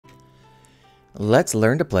Let's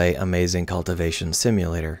learn to play Amazing Cultivation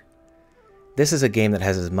Simulator. This is a game that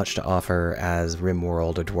has as much to offer as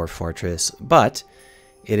RimWorld or Dwarf Fortress, but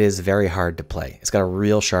it is very hard to play. It's got a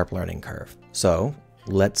real sharp learning curve. So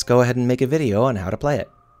let's go ahead and make a video on how to play it.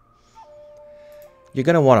 You're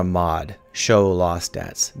going to want a mod, Show Lost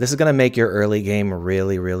Stats. This is going to make your early game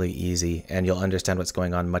really easy, and you'll understand what's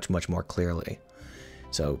going on much more clearly.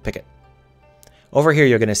 So pick it. Over here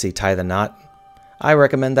you're going to see Tie the Knot. I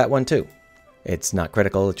recommend that one too. It's not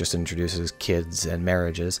critical, it just introduces kids and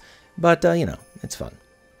marriages, but you know, it's fun.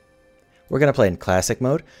 We're going to play in classic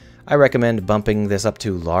mode. I recommend bumping this up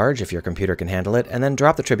to large if your computer can handle it, and then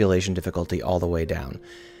drop the tribulation difficulty all the way down.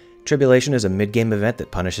 Tribulation is a mid-game event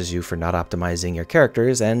that punishes you for not optimizing your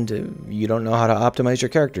characters, and you don't know how to optimize your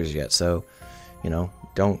characters yet, so, you know,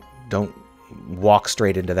 don't walk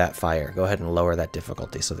straight into that fire. Go ahead and lower that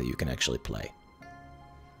difficulty so that you can actually play.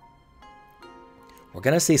 We're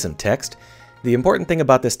going to see some text. The important thing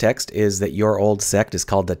about this text is that your old sect is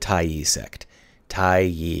called the Tai sect.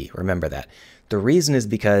 Tai, remember that. The reason is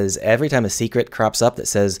because every time a secret crops up that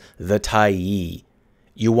says the Tai,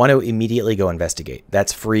 you want to immediately go investigate.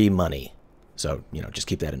 That's free money. So, you know, just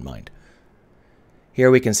keep that in mind.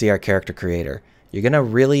 Here we can see our character creator. You're going to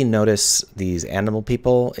really notice these animal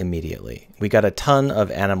people immediately. We got a ton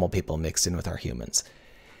of animal people mixed in with our humans.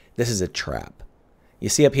 This is a trap. You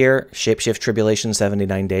see up here, Shapeshift Tribulation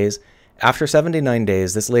 79 days. After 79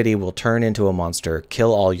 days, this lady will turn into a monster,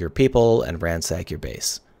 kill all your people, and ransack your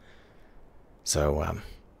base. So,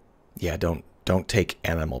 yeah, don't take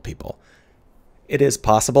animal people. It is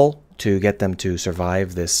possible to get them to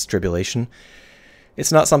survive this tribulation.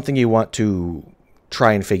 It's not something you want to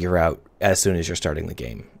try and figure out as soon as you're starting the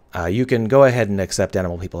game. You can go ahead and accept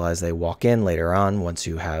animal people as they walk in later on once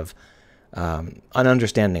you have an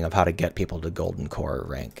understanding of how to get people to Golden Core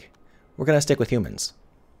rank. We're going to stick with humans.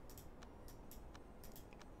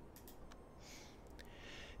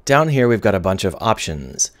 Down here we've got a bunch of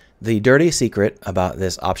options. The dirty secret about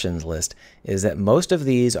this options list is that most of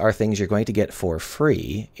these are things you're going to get for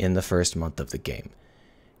free in the first month of the game.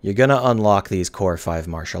 You're going to unlock these core 5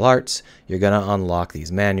 martial arts, you're going to unlock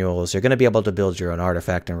these manuals, you're going to be able to build your own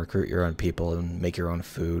artifact and recruit your own people and make your own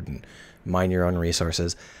food and mine your own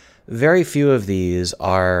resources. Very few of these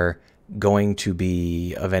are going to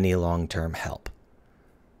be of any long-term help.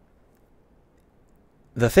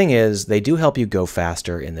 The thing is, they do help you go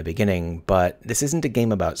faster in the beginning, but this isn't a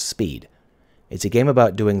game about speed. It's a game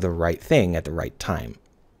about doing the right thing at the right time.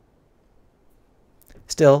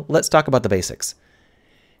 Still, let's talk about the basics.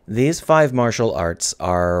 These 5 martial arts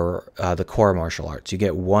are the core martial arts. You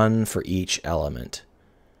get 1 for each element.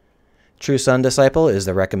 True Sun Disciple is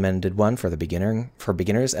the recommended one for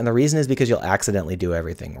beginners, and the reason is because you'll accidentally do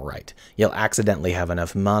everything right. You'll accidentally have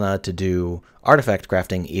enough mana to do artifact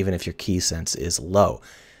crafting even if your key sense is low.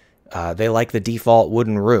 They like the default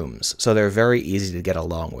wooden rooms, so they're very easy to get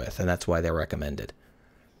along with, and that's why they're recommended.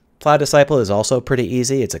 Cloud Disciple is also pretty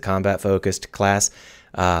easy. It's a combat-focused class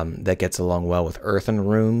that gets along well with earthen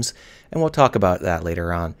rooms, and we'll talk about that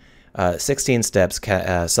later on. 16 Steps,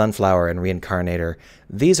 Sunflower, and Reincarnator.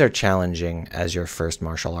 These are challenging as your first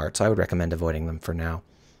martial art, so I would recommend avoiding them for now.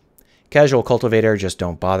 Casual Cultivator, just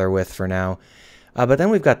don't bother with for now. But then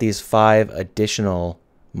we've got these 5 additional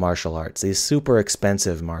martial arts, these super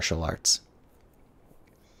expensive martial arts.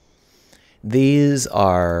 These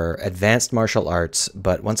are advanced martial arts,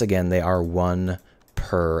 but once again, they are 1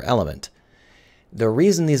 per element. The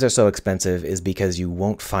reason these are so expensive is because you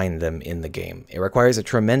won't find them in the game. It requires a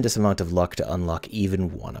tremendous amount of luck to unlock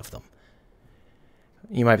even 1 of them.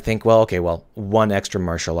 You might think, well, okay, 1 extra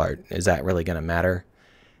martial art, is that really going to matter?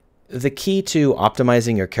 The key to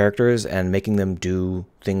optimizing your characters and making them do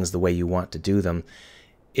things the way you want to do them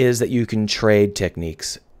is that you can trade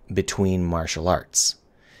techniques between martial arts.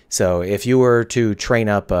 So if you were to train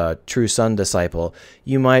up a True Sun Disciple,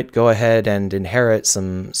 you might go ahead and inherit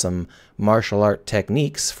some martial art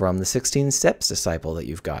techniques from the 16 Steps Disciple that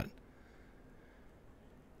you've got.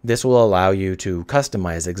 This will allow you to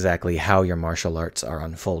customize exactly how your martial arts are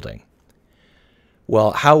unfolding.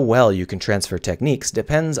 Well, how well you can transfer techniques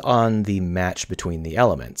depends on the match between the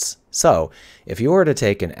elements. So, if you were to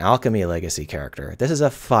take an Alchemy Legacy character, this is a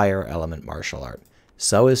fire element martial art.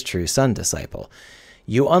 So is True Sun Disciple.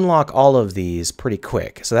 You unlock all of these pretty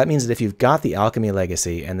quick. So that means that if you've got the Alchemy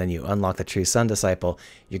Legacy and then you unlock the True Sun Disciple,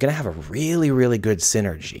 you're going to have a really good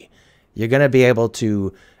synergy. You're going to be able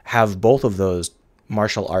to have both of those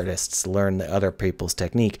martial artists learn the other people's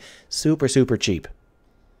technique super cheap.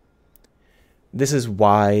 This is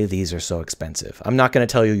why these are so expensive. I'm not going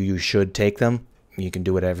to tell you you should take them. You can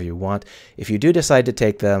do whatever you want. If you do decide to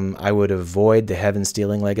take them, I would avoid the Heaven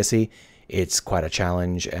Stealing Legacy. it's quite a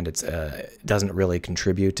challenge, and it doesn't really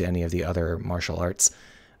contribute to any of the other martial arts.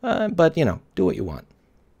 But, you know, do what you want.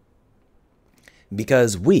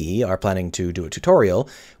 Because we are planning to do a tutorial,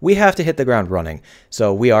 we have to hit the ground running.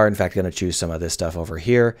 So we are, in fact, going to choose some of this stuff over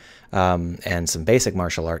here and some basic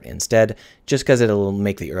martial art instead, just because it'll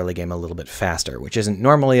make the early game a little bit faster, which isn't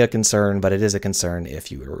normally a concern, but it is a concern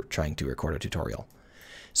if you were trying to record a tutorial.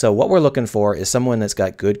 So what we're looking for is someone that's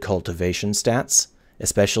got good cultivation stats,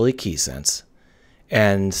 especially key sense,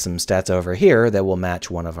 and some stats over here that will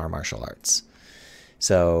match one of our martial arts.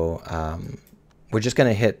 So we're just going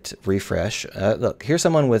to hit refresh. Look, here's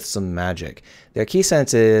someone with some magic. Their key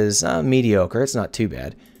sense is mediocre. It's not too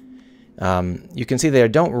bad. You can see they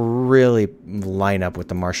don't really line up with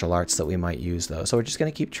the martial arts that we might use, though. So we're just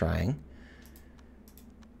going to keep trying.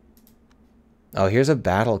 Oh, here's a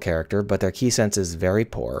battle character, but their key sense is very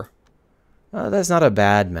poor. That's not a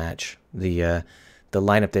bad match. The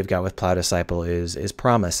lineup they've got with Plow Disciple is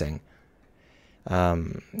promising.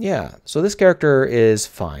 Yeah, so this character is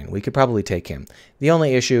fine. We could probably take him. The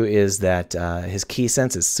only issue is that his key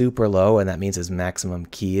sense is super low, and that means his maximum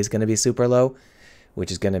key is going to be super low,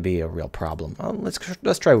 which is going to be a real problem. Let's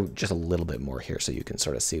try just a little bit more here so you can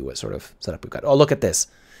sort of see what sort of setup we've got. Oh, look at this.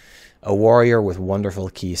 A warrior with wonderful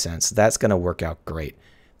key sense. That's going to work out great.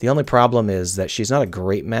 The only problem is that she's not a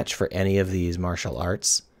great match for any of these martial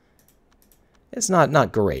arts. It's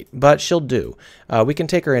not great, but she'll do. We can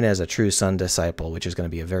take her in as a true sun disciple, which is going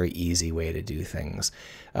to be a very easy way to do things.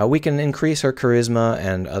 We can increase her charisma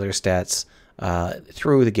and other stats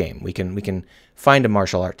through the game. We can find a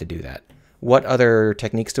martial art to do that. What other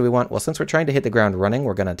techniques do we want? Well, since we're trying to hit the ground running,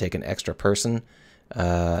 we're going to take an extra person.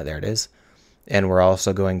 There it is. And we're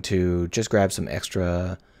also going to just grab some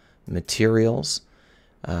extra materials,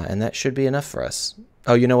 and that should be enough for us.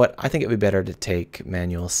 Oh, you know what? I think it would be better to take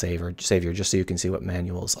Manual Savior just so you can see what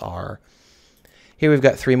manuals are. Here we've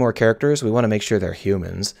got 3 more characters. We want to make sure they're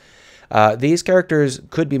humans. These characters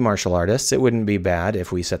could be martial artists. It wouldn't be bad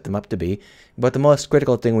if we set them up to be. But the most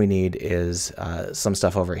critical thing we need is some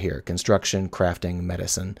stuff over here. Construction, crafting,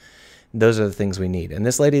 medicine. Those are the things we need. And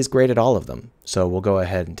this lady's great at all of them. So we'll go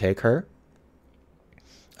ahead and take her.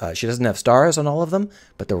 She doesn't have stars on all of them,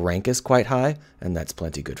 but the rank is quite high, and that's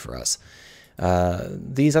plenty good for us.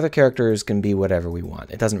 These other characters can be whatever we want.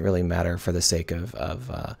 It doesn't really matter for the sake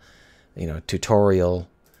of you know, tutorial.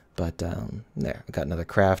 But there, I got another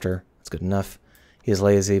crafter. That's good enough. He's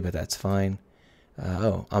lazy, but that's fine.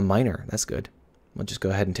 Oh, a miner. That's good. We'll just go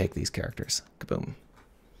ahead and take these characters. Kaboom.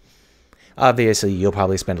 Obviously, you'll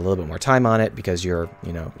probably spend a little bit more time on it because you're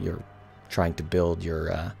trying to build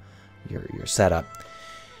your setup.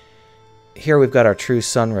 Here we've got our True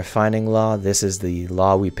Sun Refining Law. This is the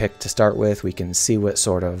law we picked to start with. We can see what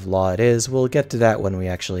sort of law it is. We'll get to that when we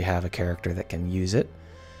actually have a character that can use it.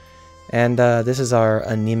 And this is our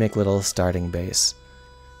anemic little starting base.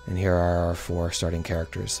 And here are our 4 starting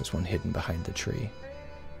characters. There's one hidden behind the tree.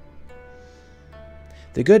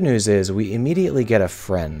 The good news is we immediately get a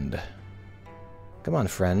friend. Come on,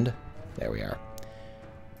 friend. There we are.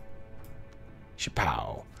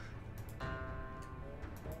 Shapow.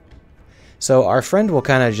 So our friend will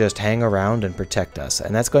kind of just hang around and protect us,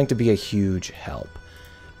 and that's going to be a huge help.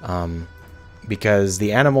 Because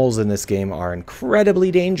the animals in this game are incredibly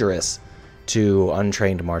dangerous to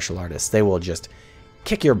untrained martial artists. They will just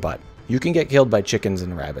kick your butt. You can get killed by chickens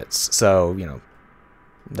and rabbits, so, you know,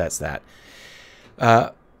 that's that.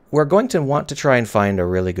 We're going to want to try and find a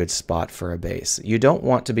really good spot for a base. You don't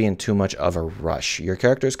want to be in too much of a rush. Your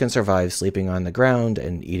characters can survive sleeping on the ground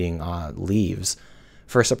and eating leaves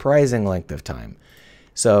for a surprising length of time.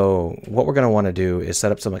 So what we're going to want to do is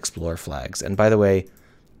set up some explore flags. And by the way,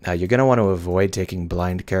 you're going to want to avoid taking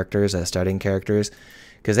blind characters as starting characters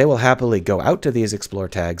because they will happily go out to these explore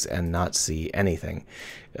tags and not see anything.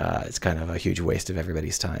 It's kind of a huge waste of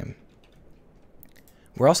everybody's time.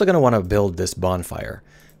 We're also going to want to build this bonfire.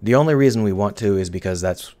 The only reason we want to is because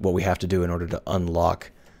that's what we have to do in order to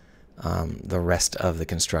unlock the rest of the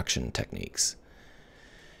construction techniques.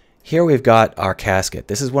 Here we've got our casket.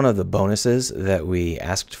 This is one of the bonuses that we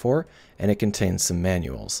asked for, and it contains some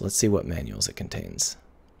manuals. Let's see what manuals it contains.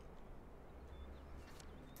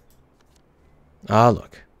 Ah,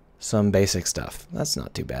 look, some basic stuff. That's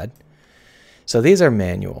not too bad. So these are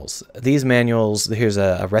manuals. These manuals, here's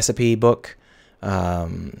a recipe book.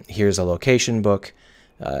 Here's a location book.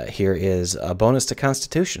 Here is a bonus to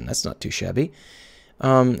Constitution. That's not too shabby.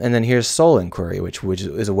 And then here's Soul Inquiry, which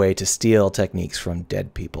is a way to steal techniques from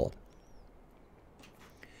dead people.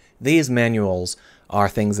 These manuals are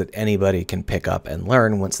things that anybody can pick up and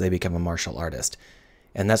learn once they become a martial artist.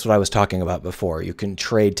 And that's what I was talking about before. You can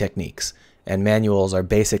trade techniques. And manuals are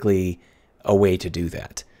basically a way to do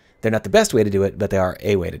that. They're not the best way to do it, but they are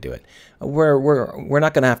a way to do it. We're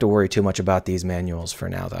not going to have to worry too much about these manuals for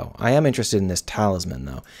now, though. I am interested in this talisman,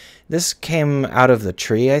 though. This came out of the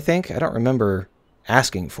tree, I think. I don't remember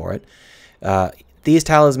asking for it. These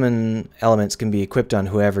talisman elements can be equipped on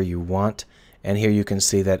whoever you want, and here you can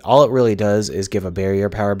see that all it really does is give a barrier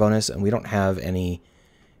power bonus, and we don't have any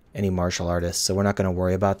martial artists, so we're not going to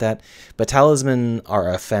worry about that. But talisman are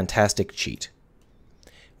a fantastic cheat.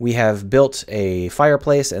 We have built a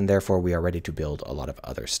fireplace, and therefore we are ready to build a lot of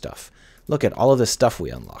other stuff. Look at all of the stuff we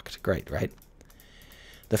unlocked. Great, right?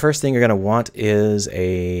 The first thing you're going to want is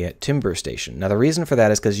a timber station. Now, the reason for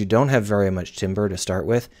that is because you don't have very much timber to start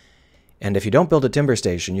with, and if you don't build a timber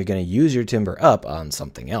station, you're going to use your timber up on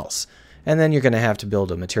something else. And then you're going to have to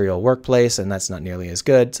build a material workplace, and that's not nearly as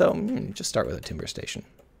good, so just start with a timber station.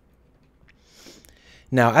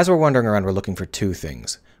 Now, as we're wandering around, we're looking for two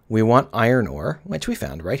things. We want iron ore, which we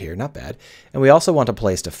found right here, not bad. And we also want a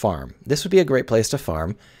place to farm. This would be a great place to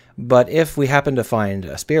farm, but if we happen to find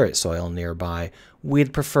a spirit soil nearby,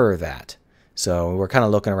 we'd prefer that. So we're kind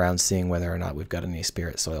of looking around seeing whether or not we've got any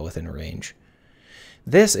spirit soil within range.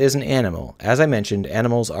 This is an animal. As I mentioned,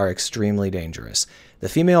 animals are extremely dangerous. The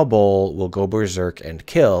female bull will go berserk and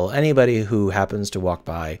kill anybody who happens to walk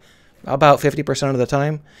by about 50% of the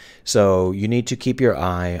time. So you need to keep your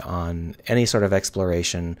eye on any sort of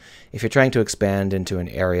exploration. If you're trying to expand into an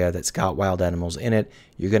area that's got wild animals in it,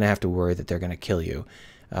 you're going to have to worry that they're going to kill you.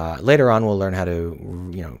 Later on, we'll learn how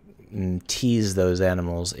to, tease those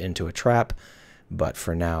animals into a trap. But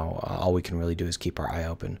for now, all we can really do is keep our eye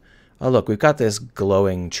open. Oh, look, we've got this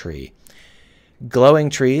glowing tree. Glowing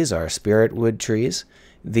trees are spirit wood trees.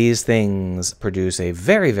 These things produce a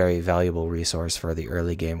very, very valuable resource for the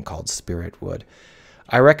early game called spirit wood.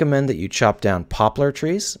 I recommend that you chop down poplar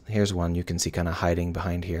trees. Here's one you can see kind of hiding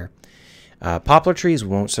behind here. Poplar trees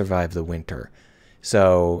won't survive the winter.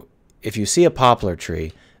 So if you see a poplar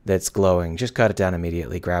tree that's glowing, just cut it down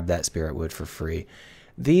immediately. Grab that spirit wood for free.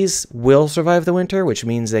 These will survive the winter, which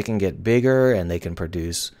means they can get bigger and they can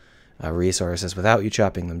produce resources without you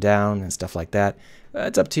chopping them down and stuff like that.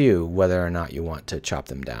 It's up to you whether or not you want to chop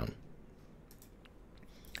them down.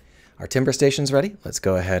 Our timber station's ready. Let's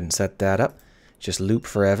go ahead and set that up. Just loop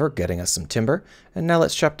forever, getting us some timber. And now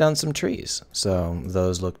let's chop down some trees. So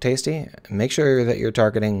those look tasty. Make sure that you're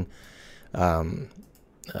targeting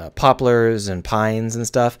poplars and pines and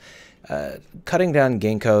stuff. Cutting down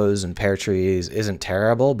ginkgos and pear trees isn't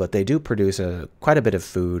terrible, but they do produce quite a bit of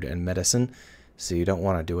food and medicine. So you don't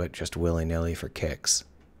want to do it just willy-nilly for kicks.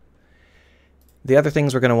 The other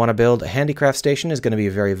things we're going to want to build, a handicraft station is going to be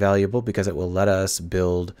very valuable because it will let us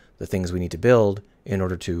build the things we need to build in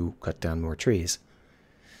order to cut down more trees.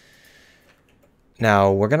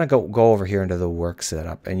 Now we're going to go over here into the work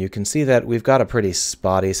setup, and you can see that we've got a pretty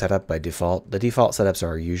spotty setup by default. The default setups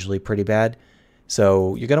are usually pretty bad,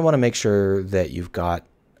 so you're going to want to make sure that you've got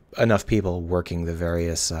enough people working the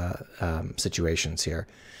various situations here.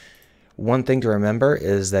 One thing to remember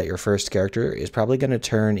is that your first character is probably going to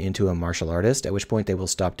turn into a martial artist, at which point they will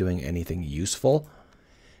stop doing anything useful.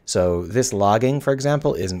 So this logging, for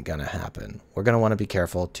example, isn't going to happen. We're going to want to be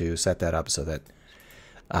careful to set that up so that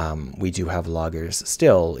we do have loggers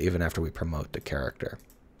still, even after we promote the character.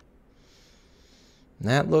 And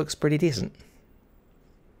that looks pretty decent.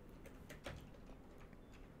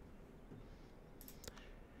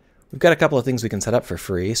 We've got a couple of things we can set up for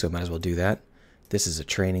free, so we might as well do that. This is a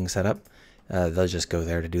training setup. They'll just go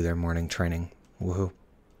there to do their morning training. Woohoo.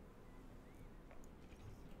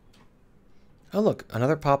 Oh look,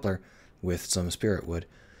 another poplar with some spirit wood.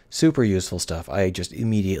 Super useful stuff. I just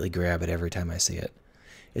immediately grab it every time I see it.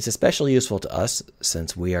 It's especially useful to us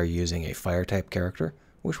since we are using a fire type character,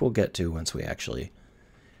 which we'll get to once we actually,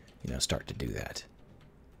 start to do that.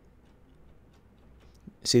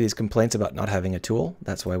 See these complaints about not having a tool?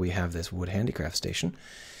 That's why we have this wood handicraft station.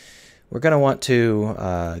 We're going to want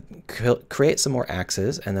to create some more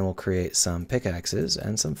axes, and then we'll create some pickaxes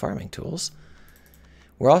and some farming tools.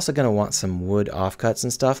 We're also going to want some wood offcuts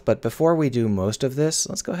and stuff, but before we do most of this,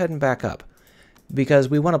 let's go ahead and back up, because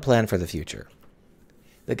we want to plan for the future.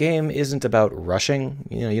 The game isn't about rushing.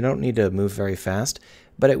 You don't need to move very fast,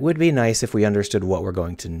 but it would be nice if we understood what we're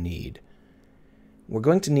going to need. We're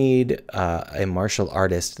going to need a martial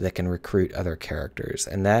artist that can recruit other characters,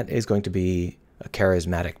 and that is going to be a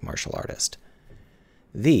charismatic martial artist.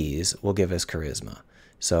 These will give us charisma.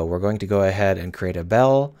 So we're going to go ahead and create a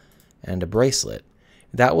bell and a bracelet.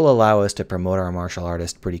 That will allow us to promote our martial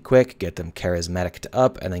artist pretty quick, get them charismatic to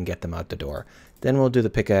up, and then get them out the door. Then we'll do the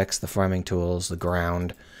pickaxe, the farming tools, the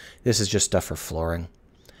ground. This is just stuff for flooring.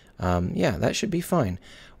 Yeah, that should be fine.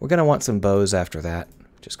 We're going to want some bows after that.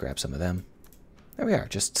 Just grab some of them. There we are.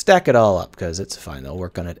 Just stack it all up because it's fine. They'll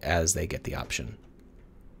work on it as they get the option.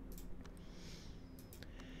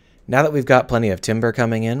 Now that we've got plenty of timber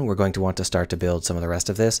coming in, we're going to want to start to build some of the rest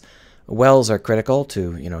of this. Wells are critical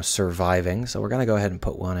to, surviving, so we're going to go ahead and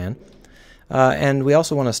put one in. And we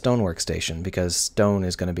also want a stonework station because stone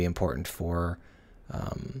is going to be important for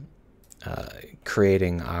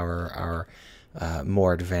creating our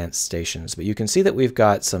more advanced stations. But you can see that we've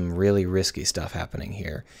got some really risky stuff happening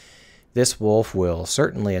here. This wolf will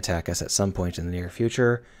certainly attack us at some point in the near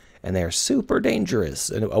future, and they are super dangerous.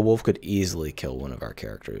 And a wolf could easily kill one of our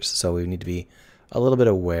characters, so we need to be a little bit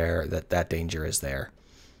aware that that danger is there.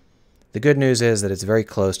 The good news is that it's very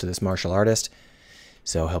close to this martial artist,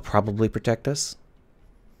 so he'll probably protect us.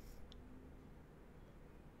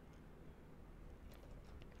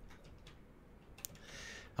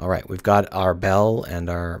 All right, we've got our bell and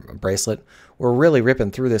our bracelet. We're really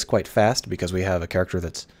ripping through this quite fast because we have a character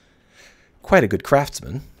that's quite a good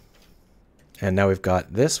craftsman. And now we've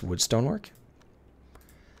got this wood stonework.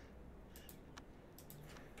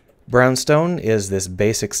 Brownstone is this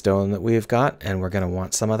basic stone that we've got, and we're going to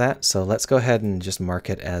want some of that. So let's go ahead and just mark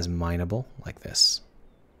it as mineable, like this.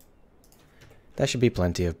 That should be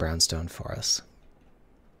plenty of brownstone for us.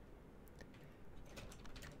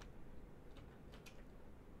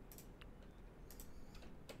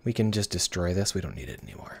 We can just destroy this. We don't need it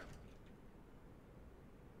anymore.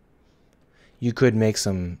 You could make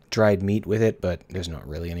some dried meat with it, but there's not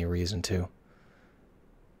really any reason to.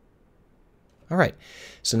 All right,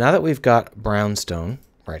 so now that we've got brownstone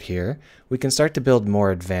right here, we can start to build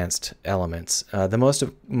more advanced elements.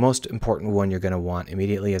 The most important one you're going to want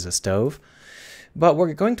immediately is a stove, but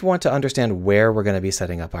we're going to want to understand where we're going to be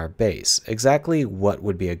setting up our base, exactly what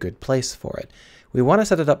would be a good place for it. We want to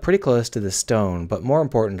set it up pretty close to the stone, but more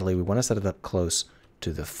importantly, we want to set it up close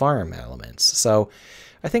to the farm elements. So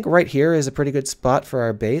I think right here is a pretty good spot for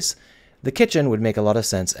our base. The kitchen would make a lot of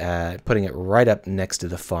sense at putting it right up next to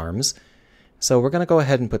the farms. So we're going to go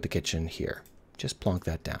ahead and put the kitchen here. Just plonk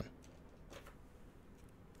that down.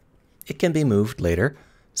 It can be moved later,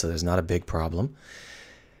 so there's not a big problem.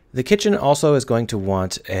 The kitchen also is going to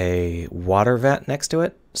want a water vat next to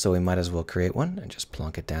it, so we might as well create one and just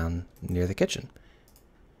plonk it down near the kitchen.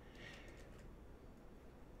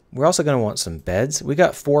 We're also going to want some beds. We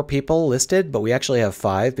got 4 people listed, but we actually have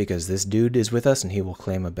 5 because this dude is with us and he will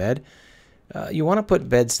claim a bed. You want to put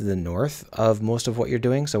beds to the north of most of what you're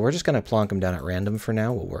doing, so we're just going to plonk them down at random for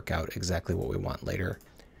now. We'll work out exactly what we want later.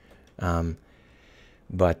 The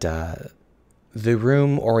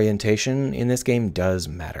room orientation in this game does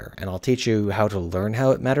matter, and I'll teach you how to learn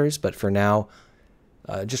how it matters, but for now,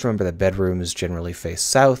 just remember that bedrooms generally face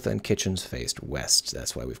south and kitchens face west.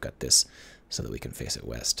 That's why we've got this, so that we can face it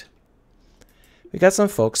west. We got some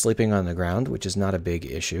folks sleeping on the ground, which is not a big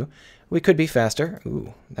issue. We could be faster.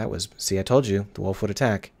 Ooh, see, I told you, the wolf would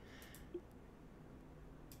attack.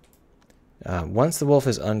 Once the wolf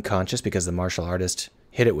is unconscious because the martial artist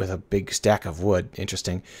hit it with a big stack of wood,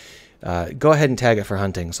 interesting, go ahead and tag it for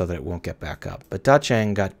hunting so that it won't get back up. But Da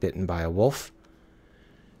Chang got bitten by a wolf.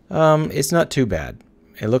 It's not too bad.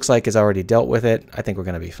 It looks like it's already dealt with it. I think we're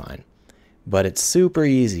going to be fine. But it's super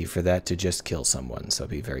easy for that to just kill someone, so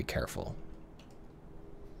be very careful.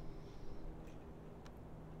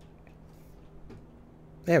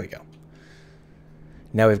 There we go.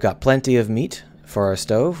 Now we've got plenty of meat for our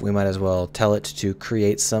stove. We might as well tell it to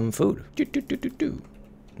create some food.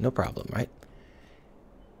 No problem, right?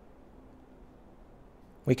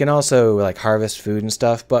 We can also harvest food and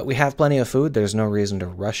stuff, but we have plenty of food. There's no reason to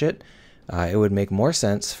rush it. It would make more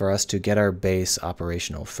sense for us to get our base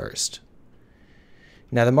operational first.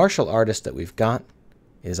 Now the martial artist that we've got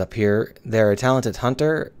is up here. They're a talented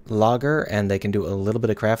hunter, logger, and they can do a little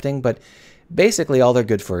bit of crafting, but basically all they're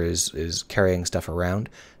good for is carrying stuff around.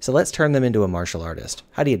 So let's turn them into a martial artist.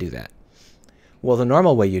 How do you do that? Well, the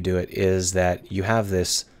normal way you do it is that you have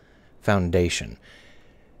this foundation.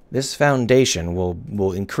 This foundation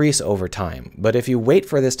will increase over time, but if you wait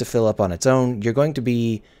for this to fill up on its own, you're going to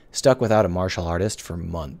be stuck without a martial artist for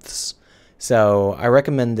months. So I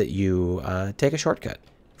recommend that you take a shortcut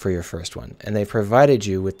for your first one, and they provided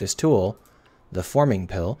you with this tool, the forming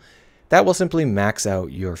pill, that will simply max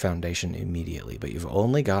out your foundation immediately, but you've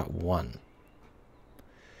only got one.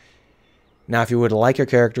 Now, if you would like your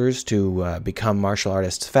characters to become martial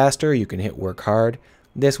artists faster, you can hit work hard.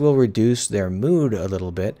 This will reduce their mood a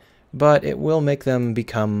little bit, but it will make them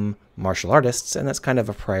become martial artists, and that's kind of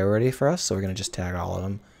a priority for us, so we're going to just tag all of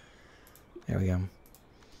them. There we go.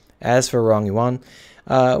 As for Rong Yuan,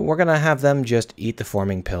 we're going to have them just eat the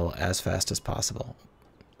forming pill as fast as possible.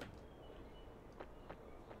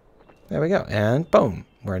 There we go, and boom,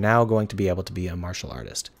 We're now going to be able to be a martial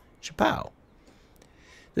artist. Chapow!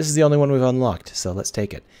 This is the only one we've unlocked, so let's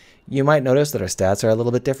take it. You might notice that our stats are a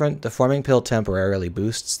little bit different. The forming pill temporarily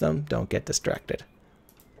boosts them. Don't get distracted.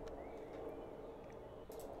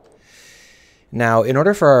 Now, in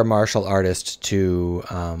order for our martial artist to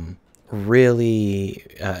really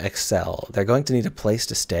excel, they're going to need a place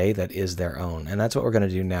to stay that is their own. And that's what we're going to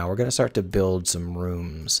do now. We're going to start to build some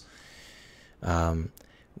rooms.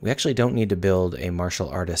 We actually don't need to build a martial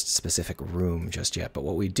artist specific room just yet, but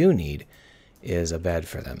what we do need is a bed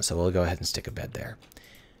for them. So we'll go ahead and stick a bed there.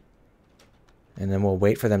 And then we'll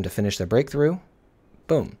wait for them to finish their breakthrough.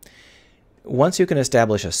 Boom. Once you can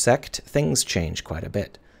establish a sect, things change quite a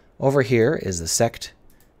bit. Over here is the sect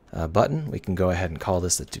button. We can go ahead and call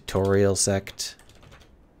this the tutorial sect.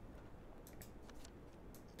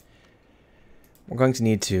 We're going to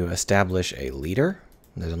need to establish a leader.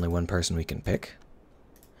 There's only one person we can pick.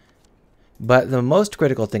 But the most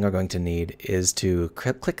critical thing we're going to need is to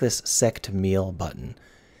click this sect meal button.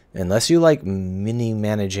 Unless you like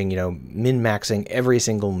mini-managing, min-maxing every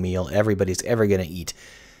single meal everybody's ever going to eat,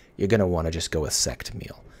 you're going to want to just go with sect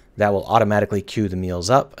meal. That will automatically queue the meals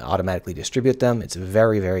up, automatically distribute them. It's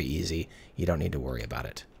very, very easy. You don't need to worry about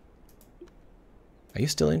it. Are you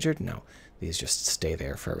still injured? No. These just stay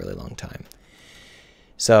there for a really long time.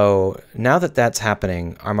 So now that that's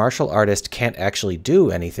happening, our martial artist can't actually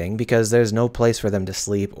do anything because there's no place for them to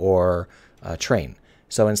sleep or train.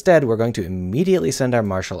 So instead, we're going to immediately send our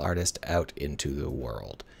martial artist out into the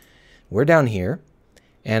world. We're down here,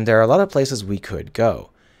 and there are a lot of places we could go.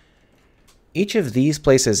 Each of these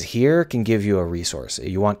places here can give you a resource.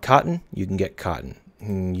 You want cotton, you can get cotton.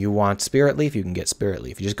 You want spirit leaf, you can get spirit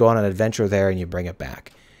leaf. You just go on an adventure there and you bring it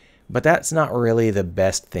back. But that's not really the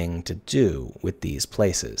best thing to do with these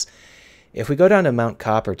places. If we go down to Mount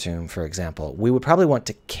Coppertomb, for example, we would probably want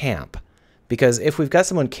to camp. Because if we've got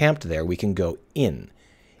someone camped there, we can go in.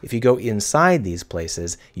 If you go inside these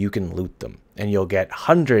places, you can loot them. And you'll get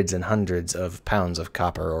hundreds and hundreds of pounds of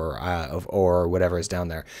copper or of ore or whatever is down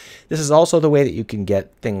there. This is also the way that you can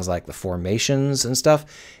get things like the formations and stuff.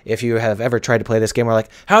 If you have ever tried to play this game, we're like,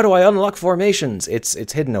 how do I unlock formations?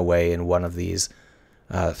 It's hidden away in one of these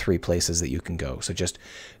 3 places that you can go. So just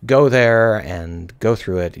go there and go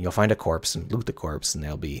through it, and you'll find a corpse and loot the corpse, and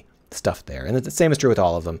there'll be stuff there. And the same is true with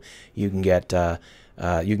all of them. You can get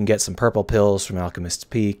some purple pills from Alchemist's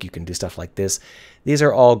Peak. You can do stuff like this. These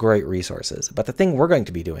are all great resources. But the thing we're going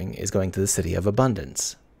to be doing is going to the City of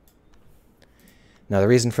Abundance. Now, the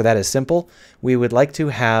reason for that is simple. We would like to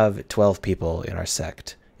have 12 people in our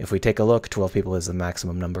sect. If we take a look, 12 people is the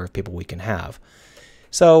maximum number of people we can have.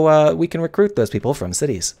 So we can recruit those people from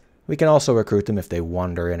cities. We can also recruit them if they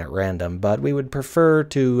wander in at random, but we would prefer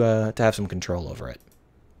to have some control over it.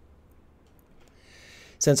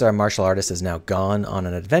 Since our martial artist is now gone on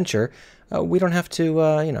an adventure, we don't have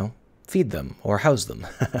to, feed them or house them.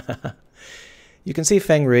 You can see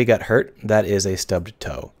Feng Rui got hurt. That is a stubbed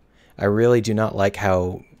toe. I really do not like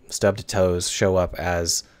how stubbed toes show up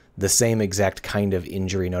as the same exact kind of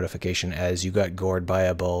injury notification as you got gored by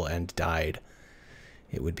a bull and died.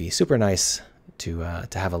 It would be super nice to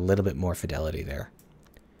have a little bit more fidelity there.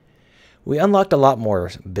 We unlocked a lot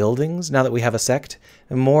more buildings now that we have a sect,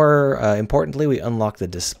 and more importantly, we unlocked the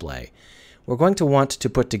display. We're going to want to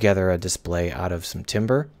put together a display out of some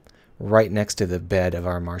timber right next to the bed of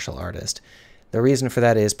our martial artist. The reason for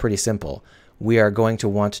that is pretty simple. We are going to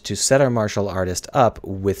want to set our martial artist up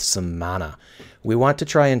with some mana. We want to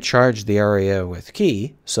try and charge the area with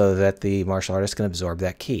ki so that the martial artist can absorb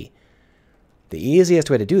that ki. The easiest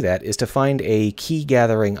way to do that is to find a key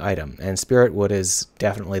gathering item, and Spirit Wood is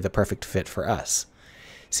definitely the perfect fit for us.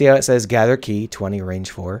 See how it says gather key, 20 range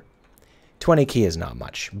 4? 20 key is not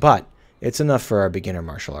much, but it's enough for our beginner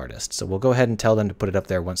martial artist. So we'll go ahead and tell them to put it up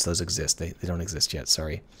there once those exist. They don't exist yet,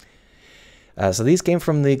 sorry. So these came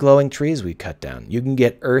from the glowing trees we cut down. You can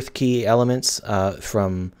get earth key elements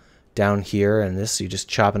from down here, and this you just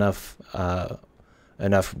chop enough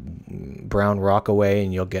brown rock away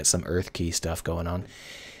and you'll get some earth key stuff going on.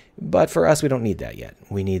 But for us, we don't need that yet.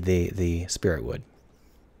 We need the spirit wood.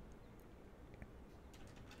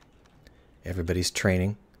 Everybody's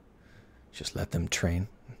training. Just let them train.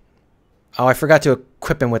 Oh, I forgot to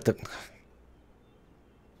equip him with the...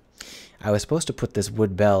 I was supposed to put this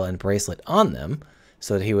wood bell and bracelet on them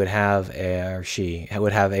so that he would have, or she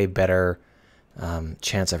would have a better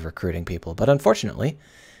chance of recruiting people. But unfortunately,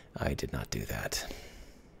 I did not do that.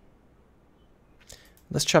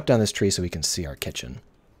 Let's chop down this tree so we can see our kitchen.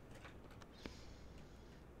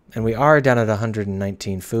 And we are down at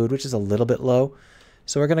 119 food, which is a little bit low.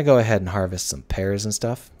 So we're going to go ahead and harvest some pears and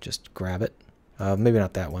stuff. Just grab it. Maybe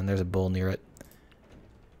not that one. There's a bull near it.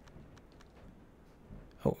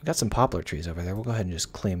 Oh, we got some poplar trees over there. We'll go ahead and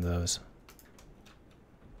just claim those.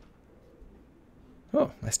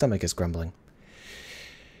 Oh, my stomach is grumbling.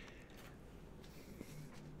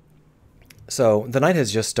 So the night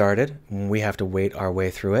has just started. We have to wait our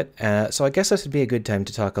way through it. So I guess this would be a good time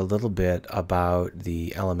to talk a little bit about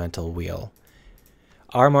the elemental wheel.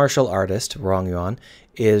 Our martial artist, Rongyuan,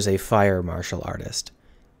 is a fire martial artist.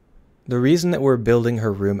 The reason that we're building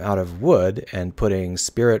her room out of wood and putting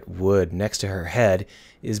spirit wood next to her head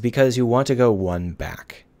is because you want to go one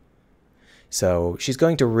back. So she's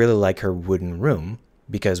going to really like her wooden room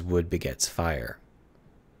because wood begets fire.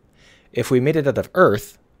 If we made it out of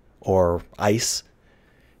earth or ice,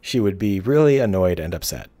 she would be really annoyed and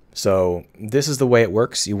upset. So this is the way it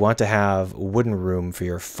works. You want to have a wooden room for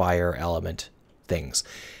your fire element things.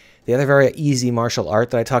 The other very easy martial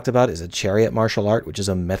art that I talked about is a chariot martial art, which is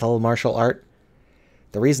a metal martial art.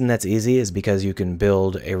 The reason that's easy is because you can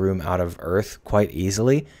build a room out of earth quite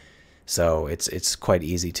easily. So it's quite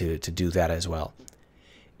easy to do that as well.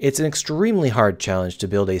 It's an extremely hard challenge to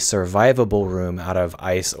build a survivable room out of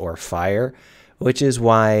ice or fire, which is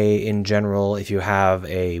why, in general, if you have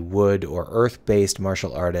a wood or earth-based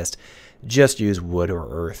martial artist, just use wood or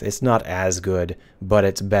earth. It's not as good, but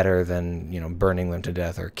it's better than, burning them to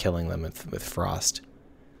death or killing them with frost.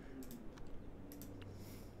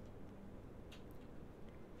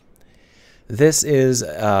 This is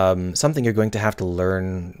something you're going to have to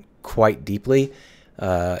learn quite deeply.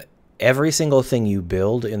 Every single thing you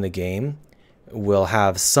build in the game will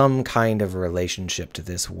have some kind of relationship to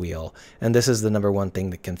this wheel. And this is the number one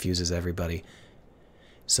thing that confuses everybody.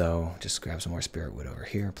 So just grab some more spirit wood over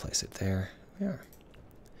here, place it there.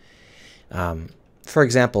 Yeah. For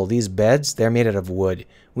example, these beds, they're made out of wood,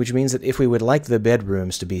 which means that if we would like the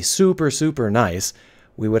bedrooms to be super, super nice,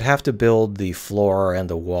 we would have to build the floor and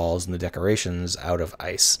the walls and the decorations out of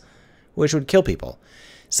ice, which would kill people.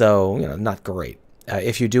 So, not great.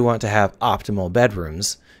 If you do want to have optimal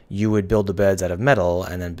bedrooms, you would build the beds out of metal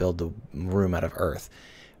and then build the room out of earth.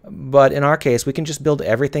 But in our case, we can just build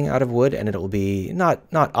everything out of wood and it will be not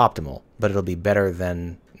optimal, but it'll be better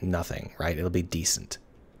than nothing, right? It'll be decent.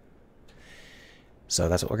 So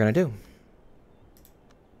that's what we're going to do.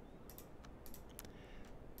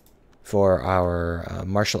 For our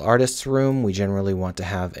martial artist's room, we generally want to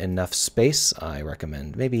have enough space. I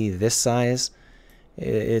recommend maybe this size.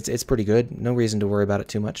 It's pretty good. No reason to worry about it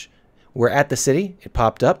too much. We're at the city. It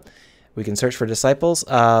popped up. We can search for disciples.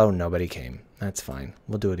 Oh, nobody came. That's fine.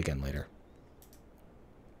 We'll do it again later.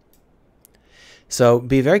 So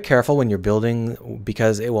be very careful when you're building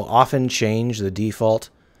because it will often change the default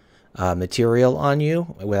material on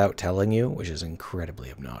you without telling you, which is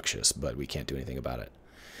incredibly obnoxious, but we can't do anything about it.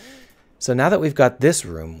 So now that we've got this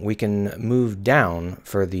room, we can move down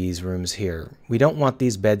for these rooms here. We don't want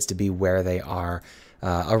these beds to be where they are.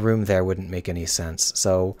 A room there wouldn't make any sense.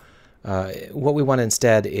 So what we want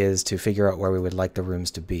instead is to figure out where we would like the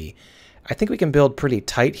rooms to be. I think we can build pretty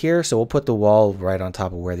tight here, so we'll put the wall right on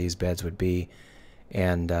top of where these beds would be.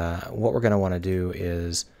 And what we're going to want to do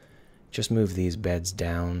is just move these beds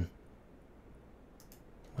down.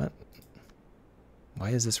 What? Why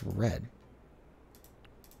is this red?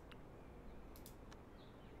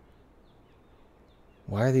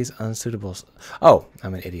 Why are these unsuitable? Oh,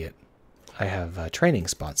 I'm an idiot. I have training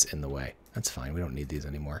spots in the way. That's fine. We don't need these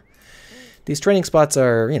anymore. These training spots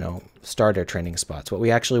are, starter training spots. What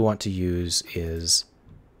we actually want to use is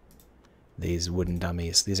these wooden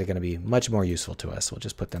dummies. These are going to be much more useful to us. We'll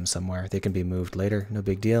just put them somewhere. They can be moved later. No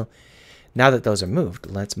big deal. Now that those are moved,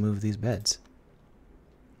 let's move these beds.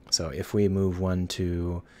 So if we move one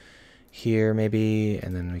to here maybe,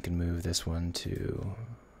 and then we can move this one to,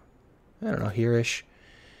 I don't know, here-ish.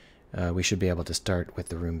 We should be able to start with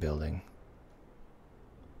the room building.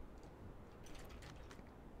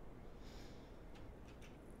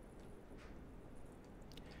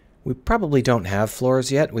 We probably don't have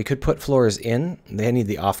floors yet. We could put floors in. They need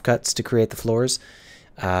the offcuts to create the floors.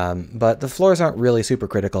 But the floors aren't really super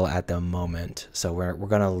critical at the moment, so we're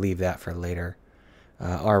going to leave that for later.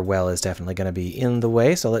 Our well is definitely going to be in the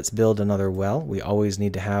way, so let's build another well. We always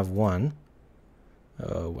need to have one.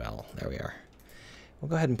 Oh, well, there we are. We'll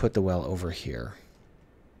go ahead and put the well over here.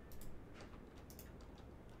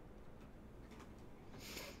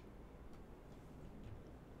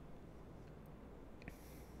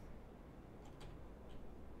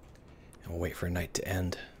 And we'll wait for night to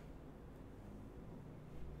end.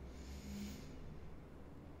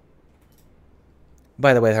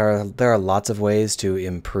 By the way, there are lots of ways to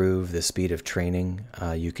improve the speed of training.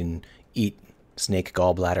 You can eat snake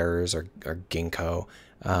gallbladders or ginkgo.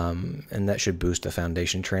 And that should boost the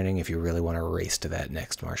foundation training if you really want to race to that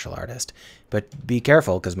next martial artist. But be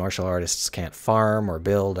careful, because martial artists can't farm or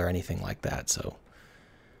build or anything like that. So,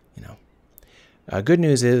 you know. Good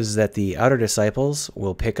news is that the outer disciples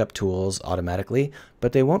will pick up tools automatically,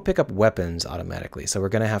 but they won't pick up weapons automatically. So we're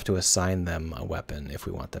going to have to assign them a weapon if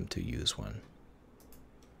we want them to use one.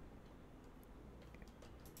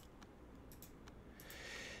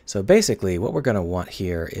 So basically, what we're going to want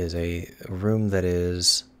here is a room that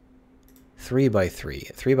is 3 by 3.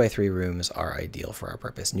 3 by 3 rooms are ideal for our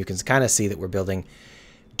purpose. And you can kind of see that we're building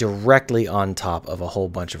directly on top of a whole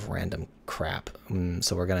bunch of random crap.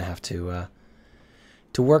 So we're going to have to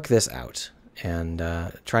work this out and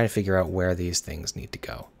try and figure out where these things need to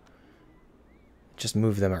go. Just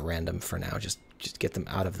move them at random for now. Just get them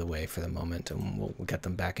out of the way for the moment, and we'll get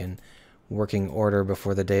them back in working order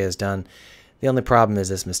before the day is done. The only problem is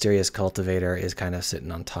this mysterious cultivator is kind of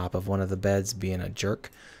sitting on top of one of the beds, being a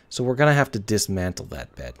jerk. So we're going to have to dismantle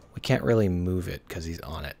that bed. We can't really move it because he's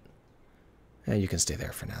on it. You can stay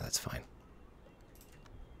there for now. That's fine.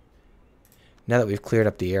 Now that we've cleared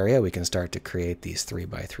up the area, we can start to create these 3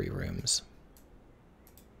 by 3 rooms.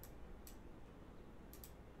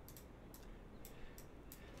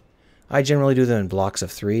 I generally do them in blocks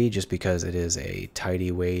of 3 just because it is a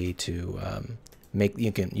tidy way to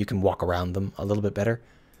you can walk around them a little bit better.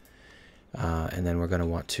 And then we're going to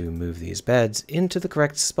want to move these beds into the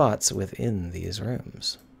correct spots within these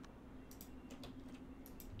rooms.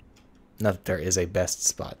 Not that there is a best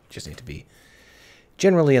spot, just need to be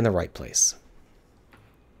generally in the right place.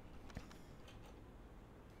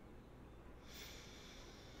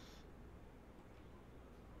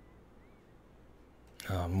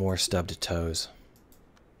 Oh, more stubbed toes.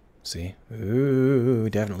 See? Ooh,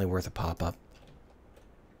 definitely worth a pop-up.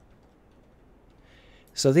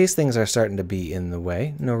 So these things are starting to be in the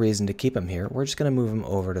way. No reason to keep them here. We're just going to move them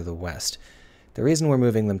over to the west. The reason we're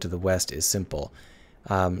moving them to the west is simple.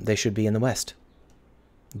 They should be in the west.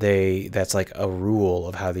 That's like a rule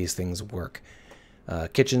of how these things work.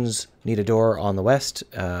 Kitchens need a door on the west.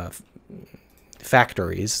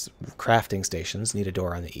 Factories, crafting stations, need a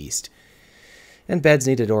door on the east. And beds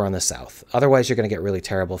need a door on the south. Otherwise, you're going to get really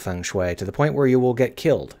terrible feng shui to the point where you will get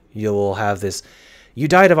killed. You will have this... You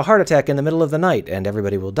died of a heart attack in the middle of the night, and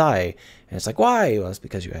everybody will die. And it's like, why? Well, it's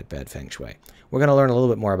because you had bad feng shui. We're going to learn a little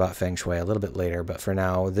bit more about feng shui a little bit later, but for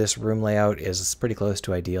now, this room layout is pretty close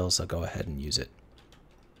to ideal, so go ahead and use it.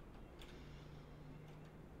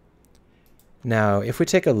 Now, if we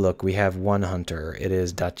take a look, we have one hunter. It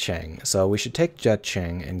is Da Cheng. So we should take Da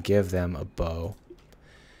Cheng and give them a bow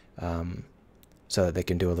so that they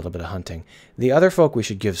can do a little bit of hunting. The other folk we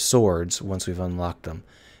should give swords once we've unlocked them.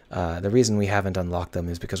 The reason we haven't unlocked them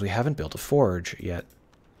is because we haven't built a forge yet.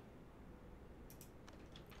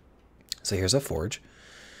 So here's a forge.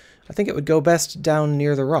 I think it would go best down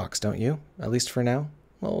near the rocks, don't you? At least for now.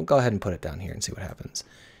 Well, we'll go ahead and put it down here and see what happens.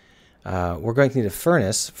 We're going to need a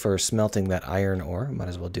furnace for smelting that iron ore. Might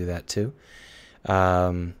as well do that too.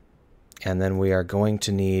 And then we are going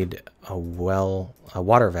to need a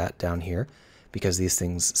water vat down here, because these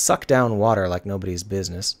things suck down water like nobody's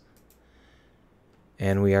business.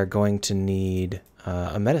 And we are going to need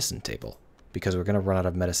a medicine table, because we're going to run out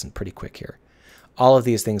of medicine pretty quick here. All of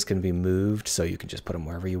these things can be moved, so you can just put them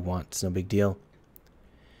wherever you want. It's no big deal.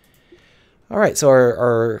 All right, so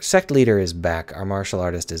our sect leader is back. Our martial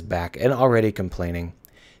artist is back and already complaining.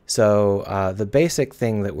 So the basic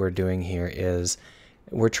thing that we're doing here is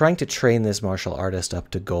we're trying to train this martial artist up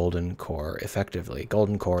to Golden Core effectively.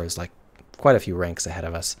 Golden Core is like quite a few ranks ahead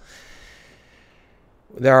of us.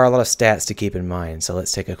 There are a lot of stats to keep in mind, so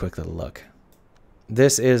let's take a quick little look.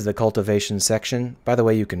 This is the cultivation section. By the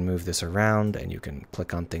way, you can move this around and you can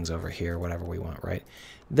click on things over here, whatever we want, right?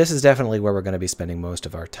 This is definitely where we're going to be spending most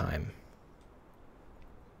of our time.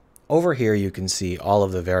 Over here, you can see all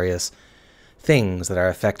of the various things that are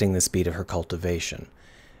affecting the speed of her cultivation.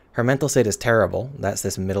 Her mental state is terrible. That's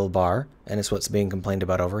this middle bar, and it's what's being complained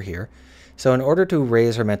about over here. So in order to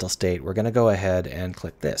raise her mental state, we're going to go ahead and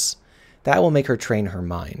click this. That will make her train her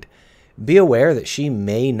mind. Be aware that she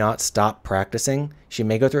may not stop practicing. She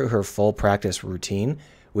may go through her full practice routine,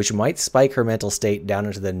 which might spike her mental state down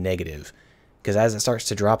into the negative, because as it starts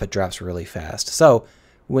to drop, it drops really fast. So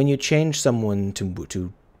when you change someone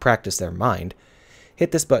to practice their mind,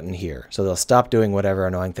 hit this button here, so they'll stop doing whatever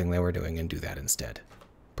annoying thing they were doing and do that instead.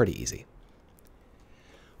 Pretty easy.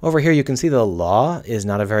 Over here, you can see the law is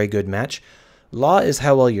not a very good match. Law is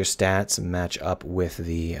how well your stats match up with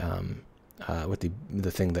the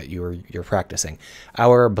thing that you're practicing.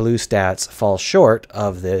 Our blue stats fall short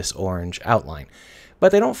of this orange outline.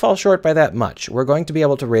 but they don't fall short by that much. We're going to be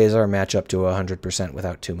able to raise our match up to 100%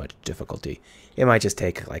 without too much difficulty. It might just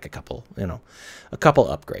take like a couple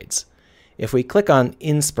upgrades. If we click on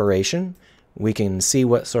Inspiration, we can see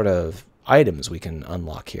what sort of items we can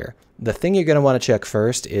unlock here. The thing you're going to want to check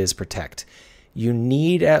first is Protect. You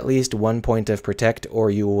need at least 1 point of Protect or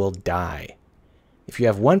you will die. If you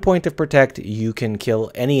have 1 point of Protect, you can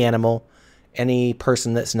kill any animal, any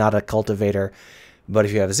person that's not a cultivator, but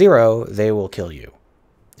if you have 0, they will kill you.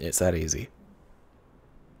 It's that easy.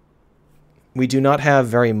 We do not have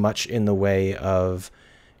very much in the way of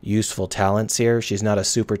useful talents here. She's not a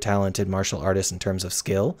super talented martial artist in terms of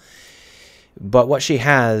skill, but what she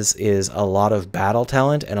has is a lot of battle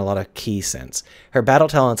talent and a lot of ki sense. Her battle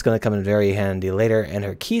talent's going to come in very handy later, and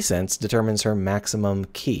her ki sense determines her maximum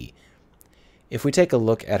ki. If we take a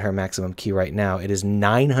look at her maximum ki right now, it is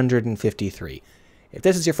 953. If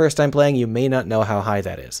this is your first time playing, you may not know how high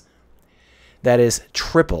that is. That is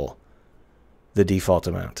triple the default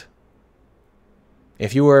amount.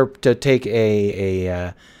 If you were to take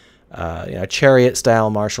a chariot-style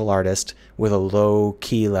martial artist with a low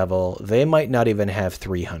ki level, they might not even have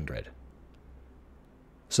 300.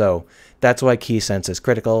 So that's why ki sense is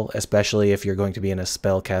critical, especially if you're going to be in a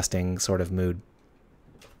spell-casting sort of mood.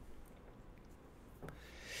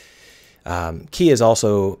 Ki is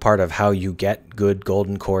also part of how you get good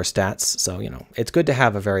golden core stats, so it's good to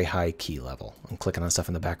have a very high ki level. I'm clicking on stuff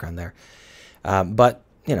in the background there. But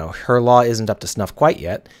her law isn't up to snuff quite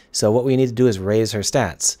yet, so what we need to do is raise her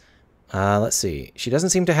stats. Let's see. She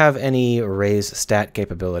doesn't seem to have any raise stat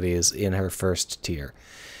capabilities in her first tier.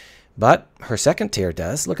 But her second tier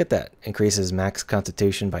does. Look at that. Increases max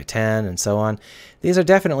constitution by 10 and so on. These are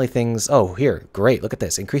definitely things... Oh, here. Great. Look at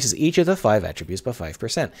this. Increases each of the 5 attributes by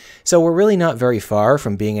 5%. So we're really not very far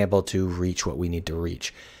from being able to reach what we need to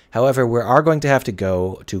reach. However, we are going to have to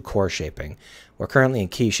go to core shaping. We're currently in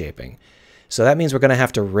ki shaping. So that means we're going to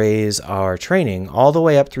have to raise our training all the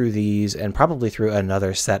way up through these and probably through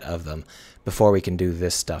another set of them before we can do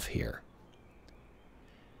this stuff here.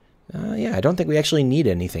 Yeah, I don't think we actually need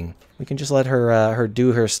anything. We can just let her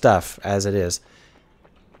do her stuff as it is.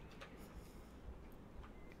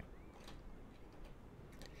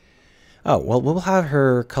 Oh, well, we'll have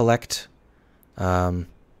her collect and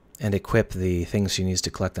equip the things she needs to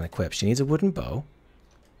collect and equip. She needs a wooden bow.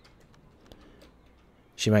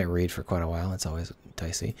 She might read for quite a while. It's always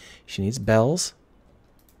dicey. She needs bells,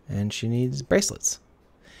 and she needs bracelets.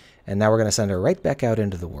 And now we're going to send her right back out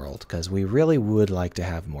into the world, because we really would like to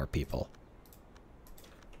have more people.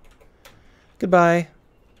 Goodbye.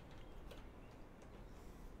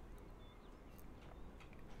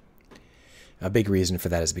 A big reason for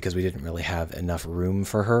that is because we didn't really have enough room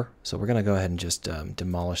for her. So we're going to go ahead and just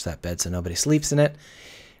demolish that bed so nobody sleeps in it.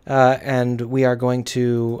 And we are going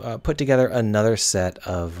to put together another set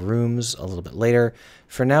of rooms a little bit later.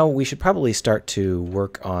 For now, we should probably start to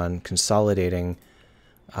work on consolidating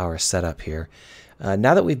our setup here.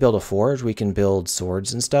 Now that we've built a forge, we can build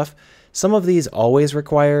swords and stuff. Some of these always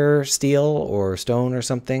require steel or stone or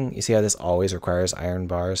something. You see how this always requires iron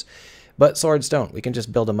bars? But swords don't. We can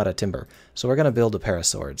just build them out of timber. So we're going to build a pair of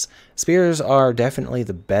swords. Spears are definitely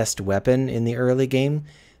the best weapon in the early game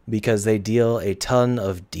because they deal a ton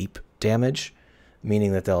of deep damage,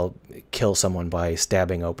 meaning that they'll kill someone by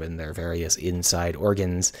stabbing open their various inside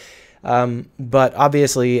organs. But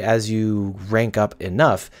obviously, as you rank up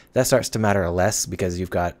enough, that starts to matter less because you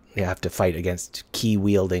have to fight against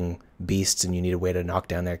ki-wielding beasts and you need a way to knock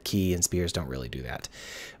down their ki, and spears don't really do that.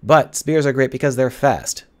 But spears are great because they're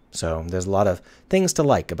fast. So there's a lot of things to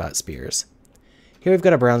like about spears. Here we've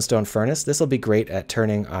got a brownstone furnace. This will be great at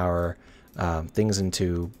turning our things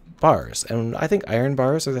into bars. And I think iron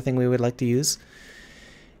bars are the thing we would like to use.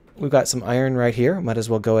 We've got some iron right here. Might as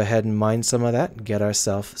well go ahead and mine some of that and get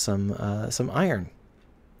ourselves some iron.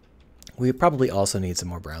 We probably also need some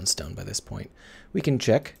more brownstone by this point. We can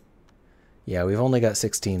check. Yeah, we've only got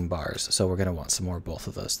 16 bars, so we're going to want some more of both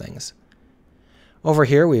of those things. Over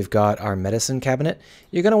here, we've got our medicine cabinet.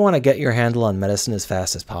 You're going to want to get your handle on medicine as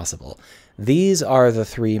fast as possible. These are the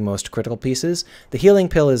 3 most critical pieces. The healing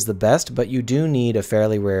pill is the best, but you do need a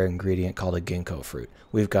fairly rare ingredient called a ginkgo fruit.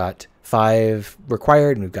 We've got 5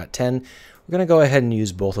 required, and we've got 10. We're going to go ahead and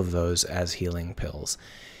use both of those as healing pills.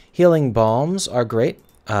 Healing balms are great,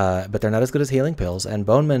 but they're not as good as healing pills, and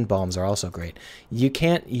bone mend balms are also great. You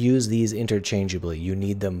can't use these interchangeably. You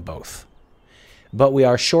need them both. But we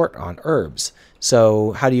are short on herbs.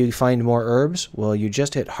 So how do you find more herbs? Well, you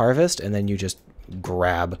just hit harvest, and then you just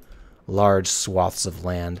grab large swaths of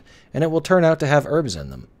land, and it will turn out to have herbs in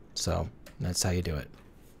them. So that's how you do it.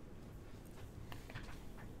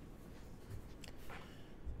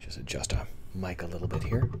 Just adjust mic a little bit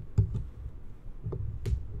here.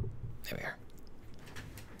 There we are.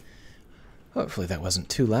 Hopefully that wasn't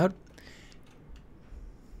too loud.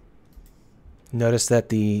 Notice that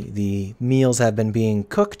the meals have been being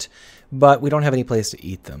cooked, but we don't have any place to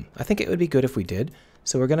eat them. I think it would be good if we did,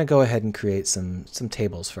 so we're going to go ahead and create some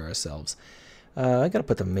tables for ourselves. I got to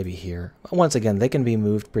put them maybe here. Once again, they can be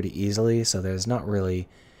moved pretty easily, so there's not really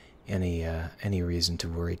any reason to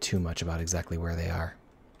worry too much about exactly where they are.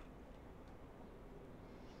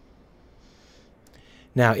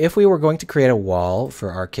 Now, if we were going to create a wall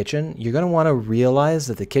for our kitchen, you're going to want to realize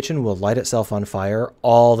that the kitchen will light itself on fire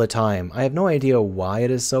all the time. I have no idea why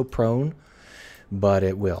it is so prone, but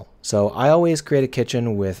it will. So I always create a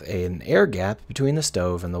kitchen with an air gap between the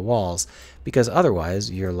stove and the walls, because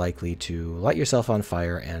otherwise you're likely to light yourself on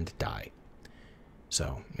fire and die.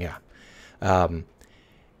 So, yeah.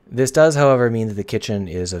 This does, however, mean that the kitchen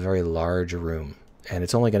is a very large room, and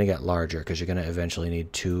it's only going to get larger because you're going to eventually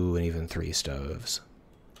need 2 and even 3 stoves.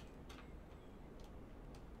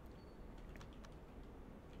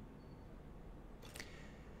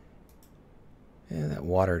 Yeah, that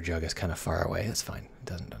water jug is kind of far away. That's fine. It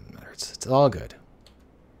doesn't matter. It's all good.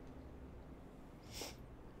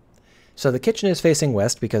 So the kitchen is facing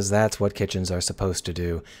west because that's what kitchens are supposed to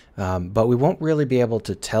do. But we won't really be able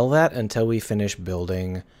to tell that until we finish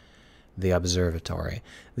building the observatory.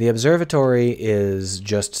 The observatory is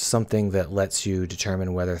just something that lets you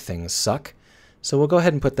determine whether things suck. So we'll go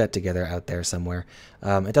ahead and put that together out there somewhere.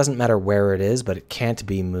 It doesn't matter where it is, but it can't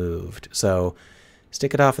be moved. So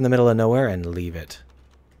stick it off in the middle of nowhere and leave it.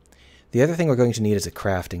 The other thing we're going to need is a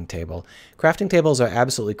crafting table. Crafting tables are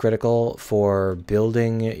absolutely critical for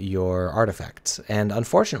building your artifacts, and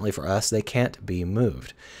unfortunately for us, they can't be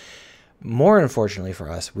moved. More unfortunately for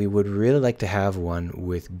us, we would really like to have one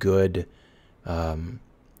with good feng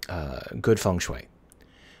shui.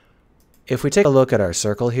 If we take a look at our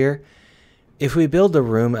circle here, if we build the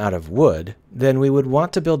room out of wood, then we would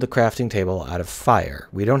want to build the crafting table out of fire.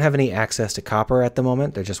 We don't have any access to copper at the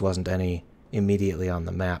moment. There just wasn't any immediately on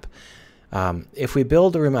the map. If we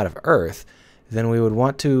build the room out of earth, then we would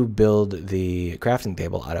want to build the crafting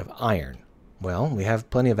table out of iron. Well, we have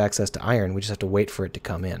plenty of access to iron. We just have to wait for it to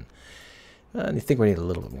come in. I think we need a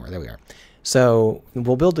little bit more. There we are. So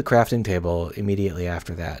we'll build the crafting table immediately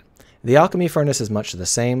after that. The alchemy furnace is much the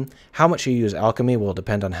same. How much you use alchemy will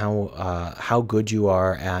depend on how good you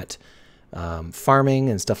are at farming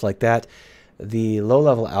and stuff like that. The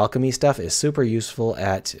low-level alchemy stuff is super useful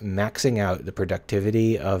at maxing out the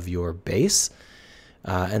productivity of your base.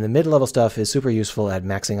 And the mid-level stuff is super useful at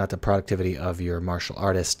maxing out the productivity of your martial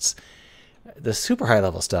artists. The super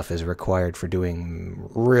high-level stuff is required for doing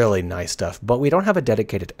really nice stuff, but we don't have a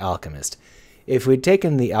dedicated alchemist. If we'd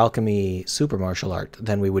taken the alchemy super martial art,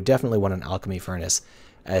 then we would definitely want an alchemy furnace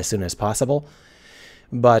as soon as possible.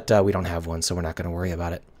 But we don't have one, so we're not going to worry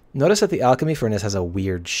about it. Notice that the alchemy furnace has a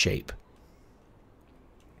weird shape.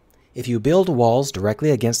 If you build walls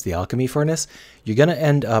directly against the alchemy furnace, you're going to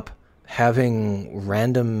end up having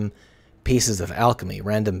random pieces of alchemy,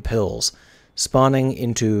 random pills, spawning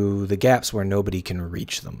into the gaps where nobody can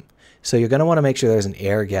reach them. So you're going to want to make sure there's an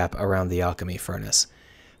air gap around the alchemy furnace.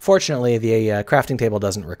 Fortunately, the crafting table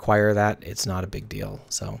doesn't require that. It's not a big deal,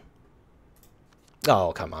 so...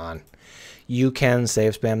 Oh, come on. You can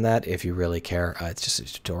save spam that if you really care. It's just a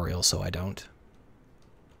tutorial, so I don't.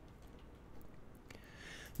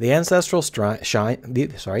 The ancestral shrine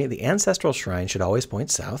should always point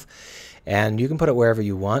south, and you can put it wherever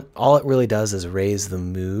you want. All it really does is raise the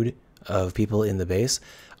mood of people in the base.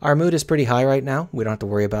 Our mood is pretty high right now. We don't have to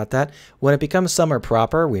worry about that. When it becomes summer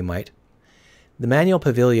proper, we might. The manual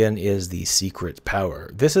pavilion is the secret power.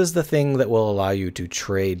 This is the thing that will allow you to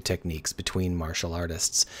trade techniques between martial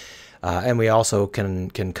artists. And we also can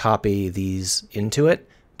copy these into it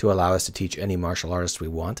to allow us to teach any martial artist we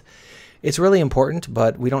want. It's really important,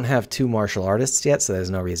 but we don't have 2 martial artists yet, so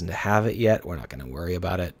there's no reason to have it yet. We're not going to worry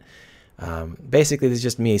about it. Basically, this is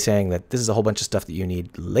just me saying that this is a whole bunch of stuff that you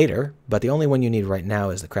need later, but the only one you need right now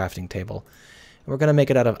is the crafting table. And we're going to make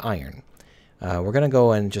it out of iron. We're going to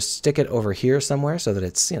go and just stick it over here somewhere so that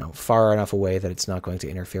it's, far enough away that it's not going to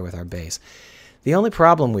interfere with our base. The only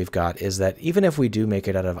problem we've got is that even if we do make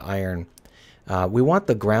it out of iron, we want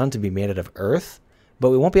the ground to be made out of earth,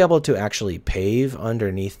 but we won't be able to actually pave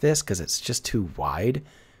underneath this because it's just too wide.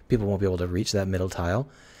 People won't be able to reach that middle tile.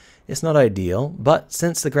 It's not ideal, but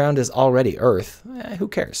since the ground is already earth, who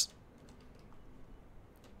cares?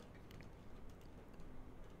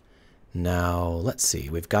 Now, let's see.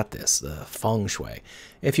 We've got this, the feng shui.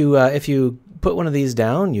 If you put one of these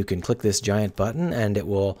down, you can click this giant button, and it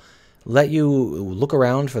will let you look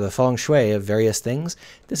around for the feng shui of various things.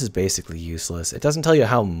 This is basically useless. It doesn't tell you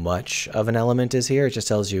how much of an element is here. It just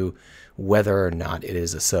tells you whether or not it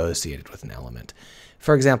is associated with an element.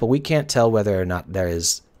 For example, we can't tell whether or not there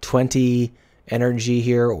is 20 energy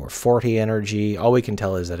here or 40 energy. All we can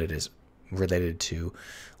tell is that it is related to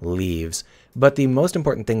leaves. But the most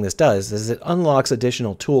important thing this does is it unlocks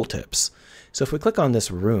additional tooltips. So if we click on this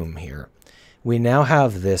room here, we now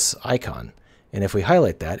have this icon. And if we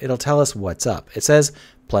highlight that, it'll tell us what's up. It says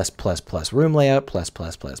 +++ room layout,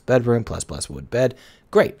 +++ bedroom, ++ wood bed.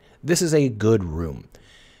 Great. This is a good room.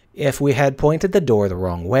 If we had pointed the door the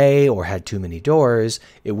wrong way or had too many doors,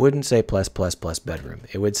 it wouldn't say +++ bedroom.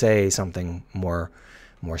 It would say something more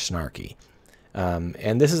snarky.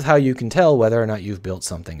 And this is how you can tell whether or not you've built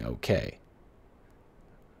something okay.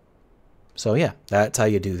 So yeah, that's how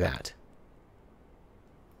you do that.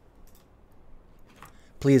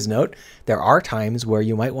 Please note, there are times where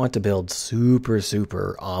you might want to build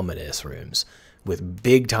super ominous rooms with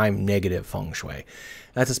big-time negative feng shui.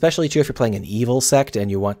 That's especially true if you're playing an evil sect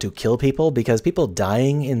and you want to kill people, because people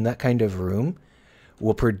dying in that kind of room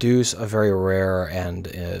will produce a very rare and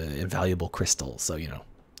invaluable crystal. So, you know,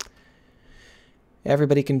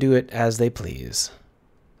 everybody can do it as they please.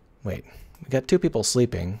 Wait, we got 2 people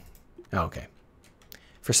sleeping. Oh, okay.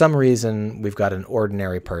 For some reason, we've got an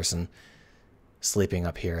ordinary person sleeping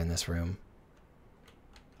up here in this room.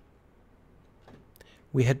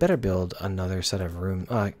 We had better build another set of rooms.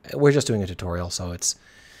 We're just doing a tutorial, so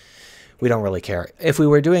we don't really care. If we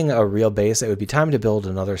were doing a real base, it would be time to build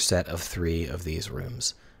another set of 3 of these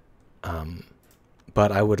rooms.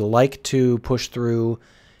 But I would like to push through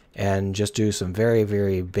and just do some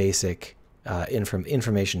very basic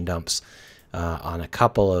information dumps on a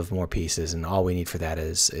couple of more pieces, and all we need for that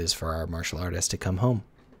is for our martial artist to come home.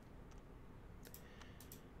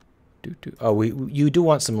 Oh, you do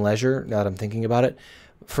want some leisure, now that I'm thinking about it.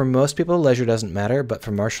 For most people, leisure doesn't matter, but for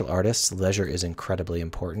martial artists, leisure is incredibly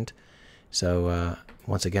important. So,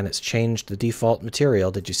 once again, it's changed the default material.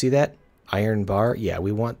 Did you see that? Iron bar? Yeah,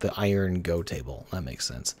 we want the iron go table. That makes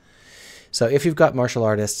sense. So if you've got martial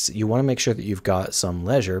artists, you want to make sure that you've got some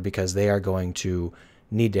leisure, because they are going to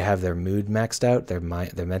need to have their mood maxed out, their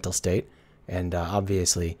mental state. And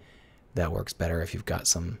obviously, that works better if you've got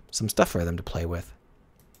some stuff for them to play with.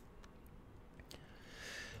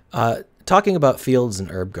 Talking about fields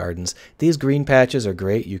and herb gardens, these green patches are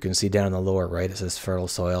great. You can see down in the lower right, it says fertile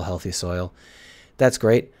soil, healthy soil. That's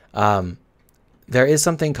great. There is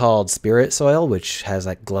something called spirit soil, which has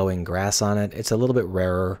like glowing grass on it. It's a little bit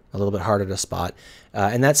rarer, a little bit harder to spot.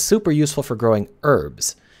 And that's super useful for growing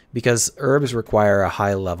herbs, because herbs require a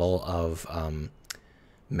high level of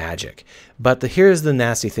magic. But here's the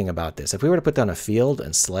nasty thing about this. If we were to put down a field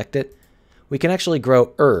and select it, we can actually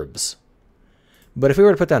grow herbs. But if we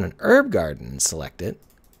were to put down an herb garden and select it,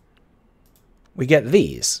 we get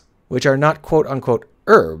these, which are not quote-unquote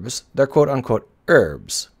herbs, they're quote-unquote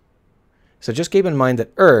herbs. So just keep in mind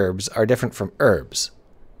that herbs are different from herbs.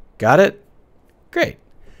 Got it? Great.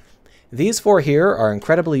 These 4 here are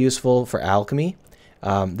incredibly useful for alchemy.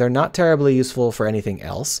 They're not terribly useful for anything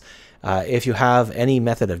else. If you have any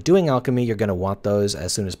method of doing alchemy, you're going to want those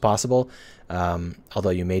as soon as possible, although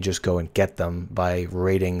you may just go and get them by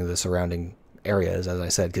raiding the surrounding areas, as I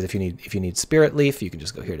said, because if you need spirit leaf, you can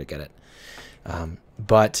just go here to get it.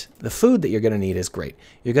 But the food that you're going to need is great.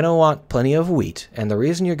 You're going to want plenty of wheat, and the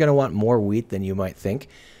reason you're going to want more wheat than you might think,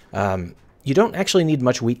 you don't actually need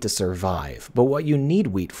much wheat to survive, but what you need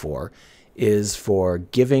wheat for is for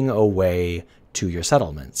giving away to your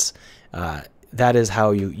settlements. That is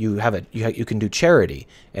how you have it. You can do charity,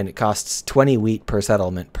 and it costs 20 wheat per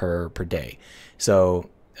settlement per day.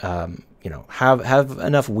 So you know, have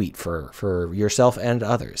enough wheat for yourself and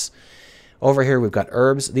others. Over here we've got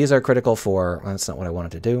herbs. These are critical for, well, that's not what I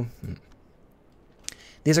wanted to do.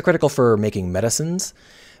 These are critical for making medicines.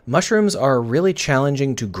 Mushrooms are really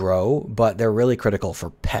challenging to grow, but they're really critical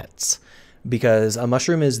for pets, because a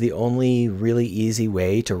mushroom is the only really easy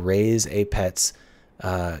way to raise a pet's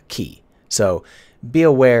ki. So be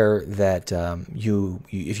aware that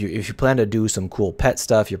if you plan to do some cool pet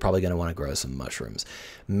stuff, you're probably going to want to grow some mushrooms.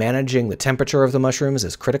 Managing the temperature of the mushrooms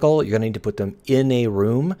is critical. You're going to need to put them in a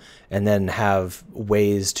room and then have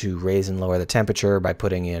ways to raise and lower the temperature by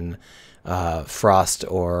putting in frost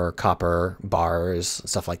or copper bars,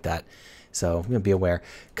 stuff like that. So be aware.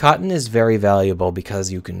 Cotton is very valuable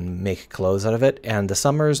because you can make clothes out of it, and the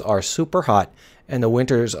summers are super hot and the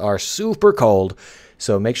winters are super cold.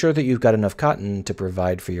 So make sure that you've got enough cotton to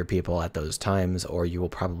provide for your people at those times, or you will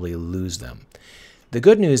probably lose them. The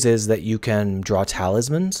good news is that you can draw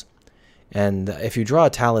talismans, And if you draw a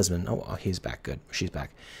talisman, oh, he's back, good, she's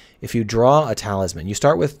back. If you draw a talisman, you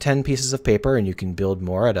start with 10 pieces of paper, and you can build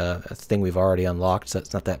more at a thing we've already unlocked, so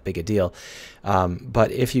it's not that big a deal.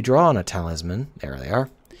 But if you draw on a talisman, there they are,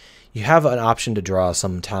 you have an option to draw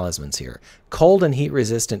some talismans here. Cold and heat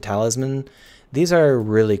resistant talisman, these are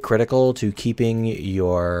really critical to keeping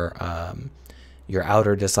your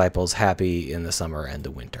outer disciples happy in the summer and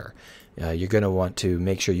the winter. You're going to want to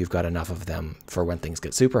make sure you've got enough of them for when things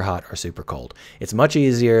get super hot or super cold. It's much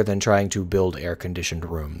easier than trying to build air-conditioned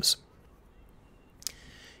rooms.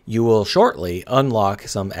 You will shortly unlock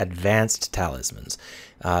some advanced talismans.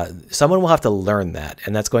 Someone will have to learn that,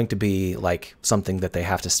 and that's going to be like something that they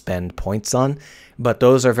have to spend points on. But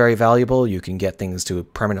those are very valuable. You can get things to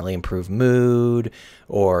permanently improve mood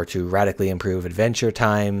or to radically improve adventure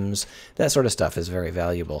times. That sort of stuff is very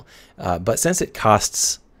valuable. But since it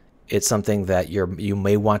costs, it's something that you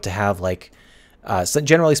may want to have, like, so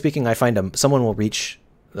generally speaking, I find someone will reach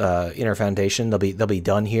inner foundation. They'll be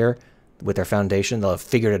done here with their foundation. They'll have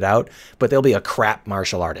figured it out, but they'll be a crap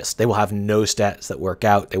martial artist. They will have no stats that work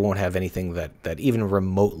out. They won't have anything that even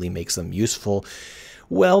remotely makes them useful.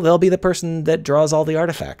 Well, they'll be the person that draws all the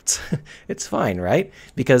artifacts. It's fine, right?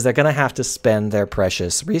 Because they're going to have to spend their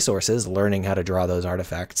precious resources learning how to draw those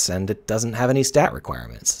artifacts, and it doesn't have any stat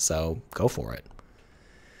requirements, so go for it.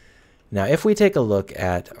 Now, if we take a look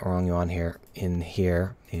at in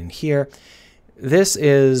here, this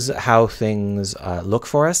is how things look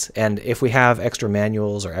for us. And if we have extra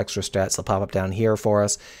manuals or extra stats, they'll pop up down here for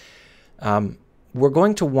us. We're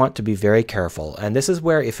going to want to be very careful. And this is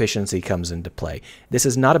where efficiency comes into play. This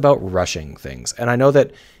is not about rushing things. And I know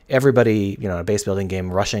that everybody, in a base building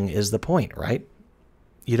game, rushing is the point, right?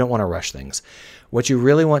 You don't want to rush things. What you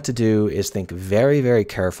really want to do is think very, very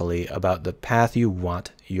carefully about the path you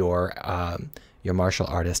want your martial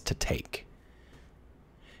artist to take.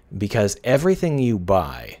 Because everything you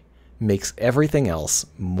buy makes everything else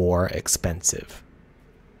more expensive.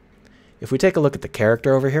 If we take a look at the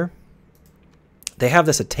character over here, they have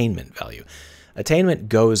this attainment value. Attainment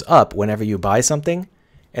goes up whenever you buy something,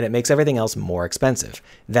 and it makes everything else more expensive.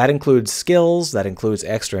 That includes skills, that includes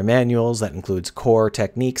extra manuals, that includes core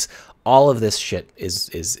techniques. All of this shit is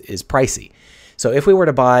pricey. So if we were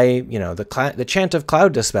to buy, the Chant of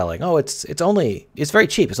Cloud Dispelling, it's very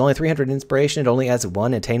cheap. It's only 300 inspiration. It only adds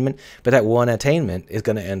 1 attainment, but that 1 attainment is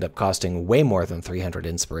going to end up costing way more than 300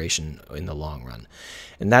 inspiration in the long run.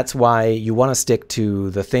 And that's why you want to stick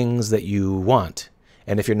to the things that you want.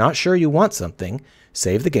 And if you're not sure you want something,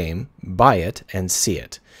 save the game, buy it, and see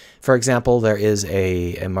it. For example, there is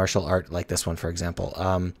a martial art like this one, for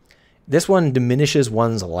example. This one diminishes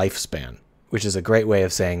one's lifespan, which is a great way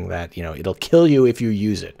of saying that, it'll kill you if you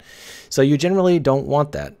use it. So you generally don't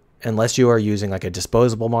want that unless you are using like a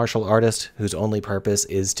disposable martial artist whose only purpose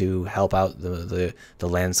is to help out the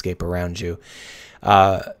landscape around you.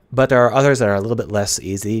 But there are others that are a little bit less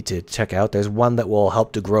easy to check out. There's one that will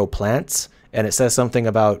help to grow plants, and it says something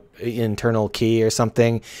about internal key or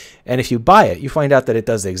something. And if you buy it, you find out that it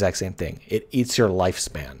does the exact same thing. It eats your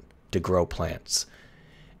lifespan to grow plants.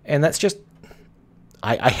 And that's just,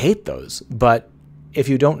 I hate those. But if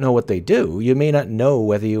you don't know what they do, you may not know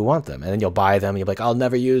whether you want them. And then you'll buy them, and you'll be like, I'll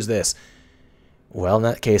never use this. Well, in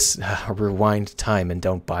that case, rewind time and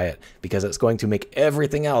don't buy it, because it's going to make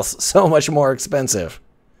everything else so much more expensive.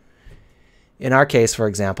 In our case, for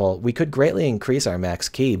example, we could greatly increase our max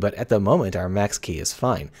key, but at the moment, our max key is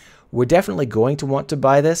fine. We're definitely going to want to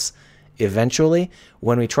buy this eventually.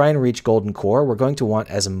 When we try and reach Golden Core, we're going to want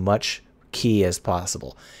as much key as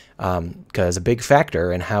possible, because a big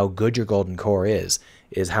factor in how good your Golden Core is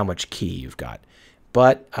how much key you've got.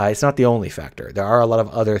 But it's not the only factor. There are a lot of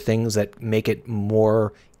other things that make it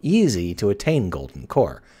more easy to attain Golden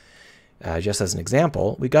Core. Just as an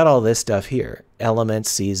example, we got all this stuff here. Elements,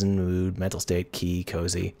 season, mood, mental state, key,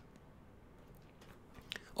 cozy.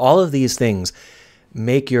 All of these things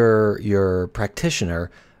make your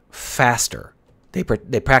practitioner faster. They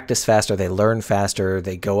practice faster, they learn faster,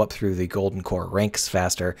 they go up through the Golden Core ranks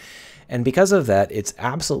faster. And because of that, it's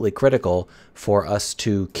absolutely critical for us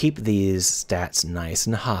to keep these stats nice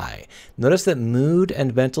and high. Notice that mood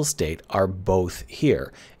and mental state are both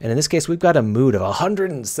here. And in this case, we've got a mood of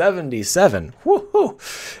 177,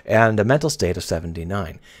 woohoo, and a mental state of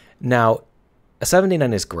 79. Now, a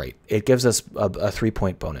 79 is great. It gives us a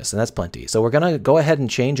 3-point bonus, and that's plenty. So we're going to go ahead and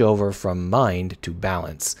change over from mind to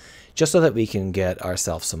balance, just so that we can get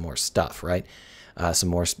ourselves some more stuff, right? Some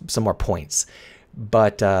more points.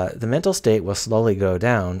 But the mental state will slowly go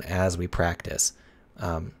down as we practice.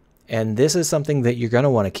 And this is something that you're going to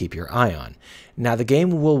want to keep your eye on. Now, the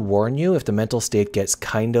game will warn you if the mental state gets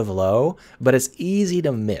kind of low, but it's easy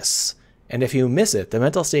to miss. And if you miss it, the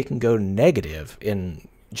mental state can go negative in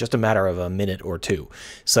just a matter of a minute or two.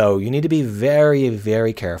 So you need to be very,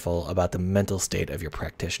 very careful about the mental state of your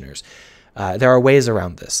practitioners. There are ways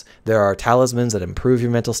around this. There are talismans that improve your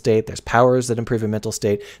mental state. There's powers that improve your mental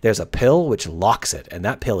state. There's a pill which locks it, and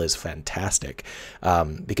that pill is fantastic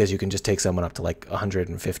because you can just take someone up to like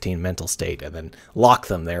 115 mental state and then lock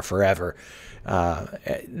them there forever.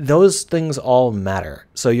 Those things all matter.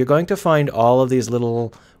 So you're going to find all of these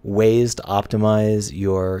little ways to optimize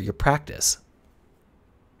your practice.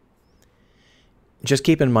 Just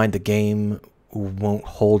keep in mind the game won't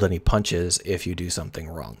hold any punches if you do something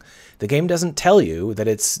wrong. The game doesn't tell you that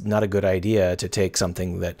it's not a good idea to take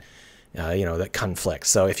something that that conflicts.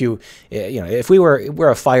 So if if we're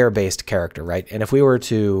a fire-based character, right? And if we were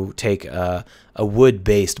to take a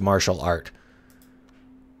wood-based martial art,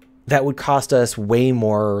 that would cost us way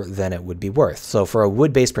more than it would be worth. So for a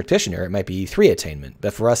wood-based practitioner, it might be 3 attainment,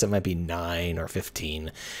 but for us, it might be 9 or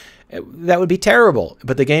 15. That would be terrible,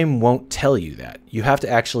 but the game won't tell you that. You have to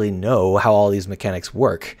actually know how all these mechanics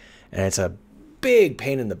work, and it's a big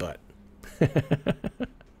pain in the butt.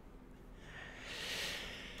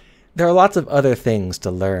 There are lots of other things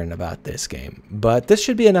to learn about this game, but this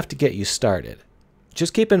should be enough to get you started.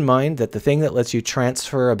 Just keep in mind that the thing that lets you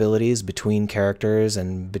transfer abilities between characters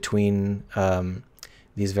and between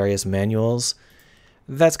these various manuals,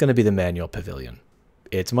 that's going to be the manual pavilion.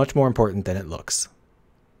 It's much more important than it looks.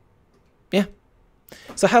 Yeah.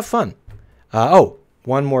 So have fun. Oh,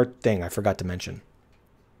 one more thing I forgot to mention.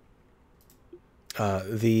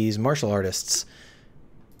 These martial artists,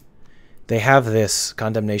 they have this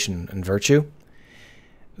condemnation and virtue.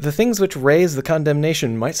 The things which raise the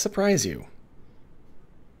condemnation might surprise you.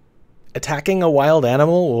 Attacking a wild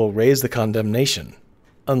animal will raise the condemnation,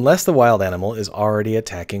 unless the wild animal is already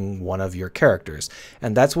attacking one of your characters.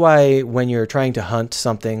 And that's why when you're trying to hunt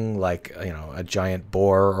something like, a giant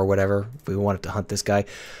boar or whatever, if we wanted to hunt this guy,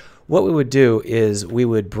 what we would do is we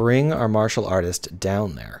would bring our martial artist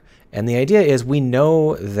down there. And the idea is we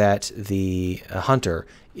know that the hunter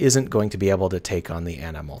isn't going to be able to take on the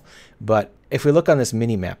animal. But if we look on this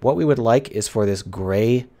mini map, what we would like is for this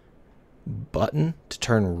gray button to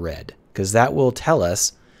turn red, because that will tell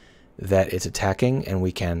us that it's attacking, and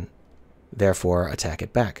we can therefore attack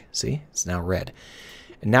it back. See, it's now red.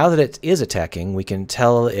 And now that it is attacking, we can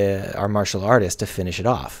tell our martial artist to finish it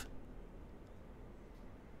off.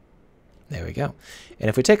 There we go. And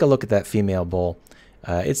if we take a look at that female bull,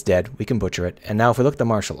 it's dead. We can butcher it. And now if we look at the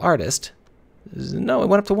martial artist, no, it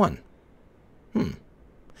went up to 1.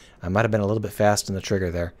 I might have been a little bit fast in the trigger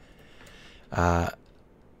there.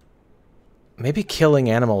 Maybe killing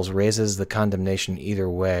animals raises the condemnation either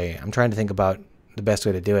way. I'm trying to think about the best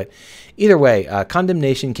way to do it. Either way,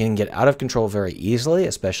 condemnation can get out of control very easily,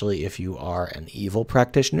 especially if you are an evil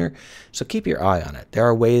practitioner. So keep your eye on it. There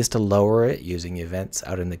are ways to lower it using events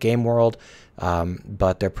out in the game world,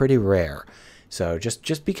 but they're pretty rare. So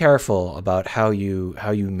just be careful about how you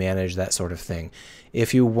manage that sort of thing.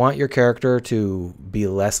 If you want your character to be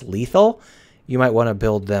less lethal, you might want to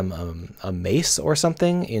build them a mace or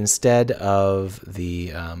something instead of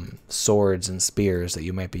the swords and spears that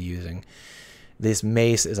you might be using. This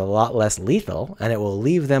mace is a lot less lethal, and it will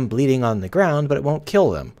leave them bleeding on the ground, but it won't kill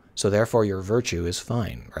them. So therefore your virtue is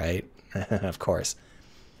fine, right? Of course.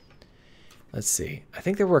 Let's see. I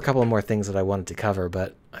think there were a couple more things that I wanted to cover,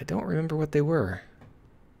 but I don't remember what they were.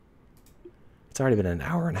 It's already been an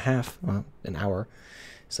hour and a half. Well, an hour.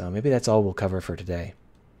 So maybe that's all we'll cover for today.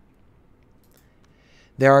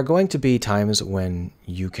 There are going to be times when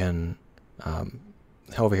you can,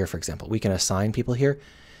 over here, for example, we can assign people here.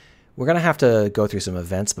 We're going to have to go through some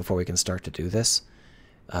events before we can start to do this.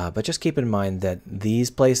 But just keep in mind that these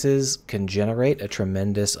places can generate a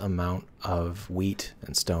tremendous amount of wheat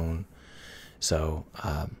and stone. So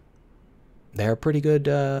they're a pretty good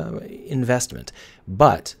investment.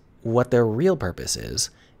 But what their real purpose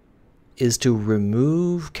is to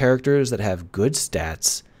remove characters that have good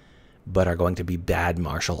stats but are going to be bad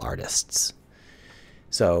martial artists.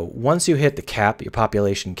 So once you hit the cap, your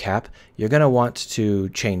population cap, you're going to want to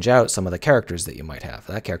change out some of the characters that you might have.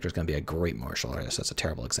 That character is going to be a great martial artist. That's a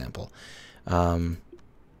terrible example.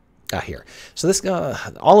 Here. So this,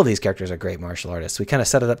 all of these characters are great martial artists. We kind of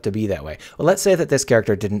set it up to be that way. Well, let's say that this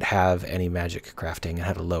character didn't have any magic crafting and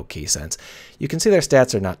had a low key sense. You can see their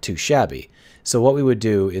stats are not too shabby. So what we would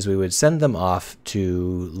do is we would send them off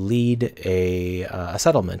to lead a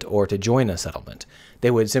settlement or to join a settlement.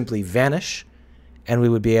 They would simply vanish, and we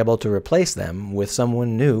would be able to replace them with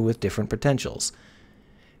someone new with different potentials.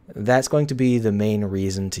 That's going to be the main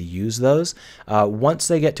reason to use those. Once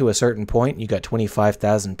they get to a certain point, you got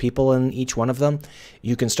 25,000 people in each one of them,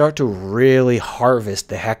 you can start to really harvest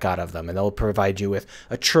the heck out of them, and they'll provide you with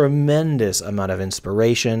a tremendous amount of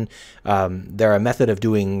inspiration. They're a method of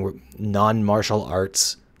doing non-martial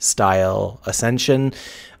arts style ascension.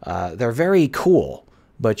 They're very cool,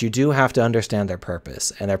 but you do have to understand their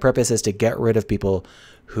purpose, and their purpose is to get rid of people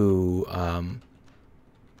who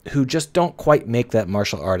just don't quite make that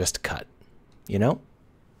martial artist cut, you know?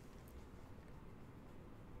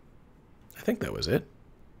 I think that was it.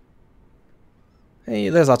 Hey,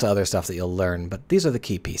 there's lots of other stuff that you'll learn, but these are the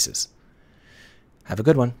key pieces. Have a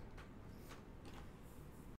good one.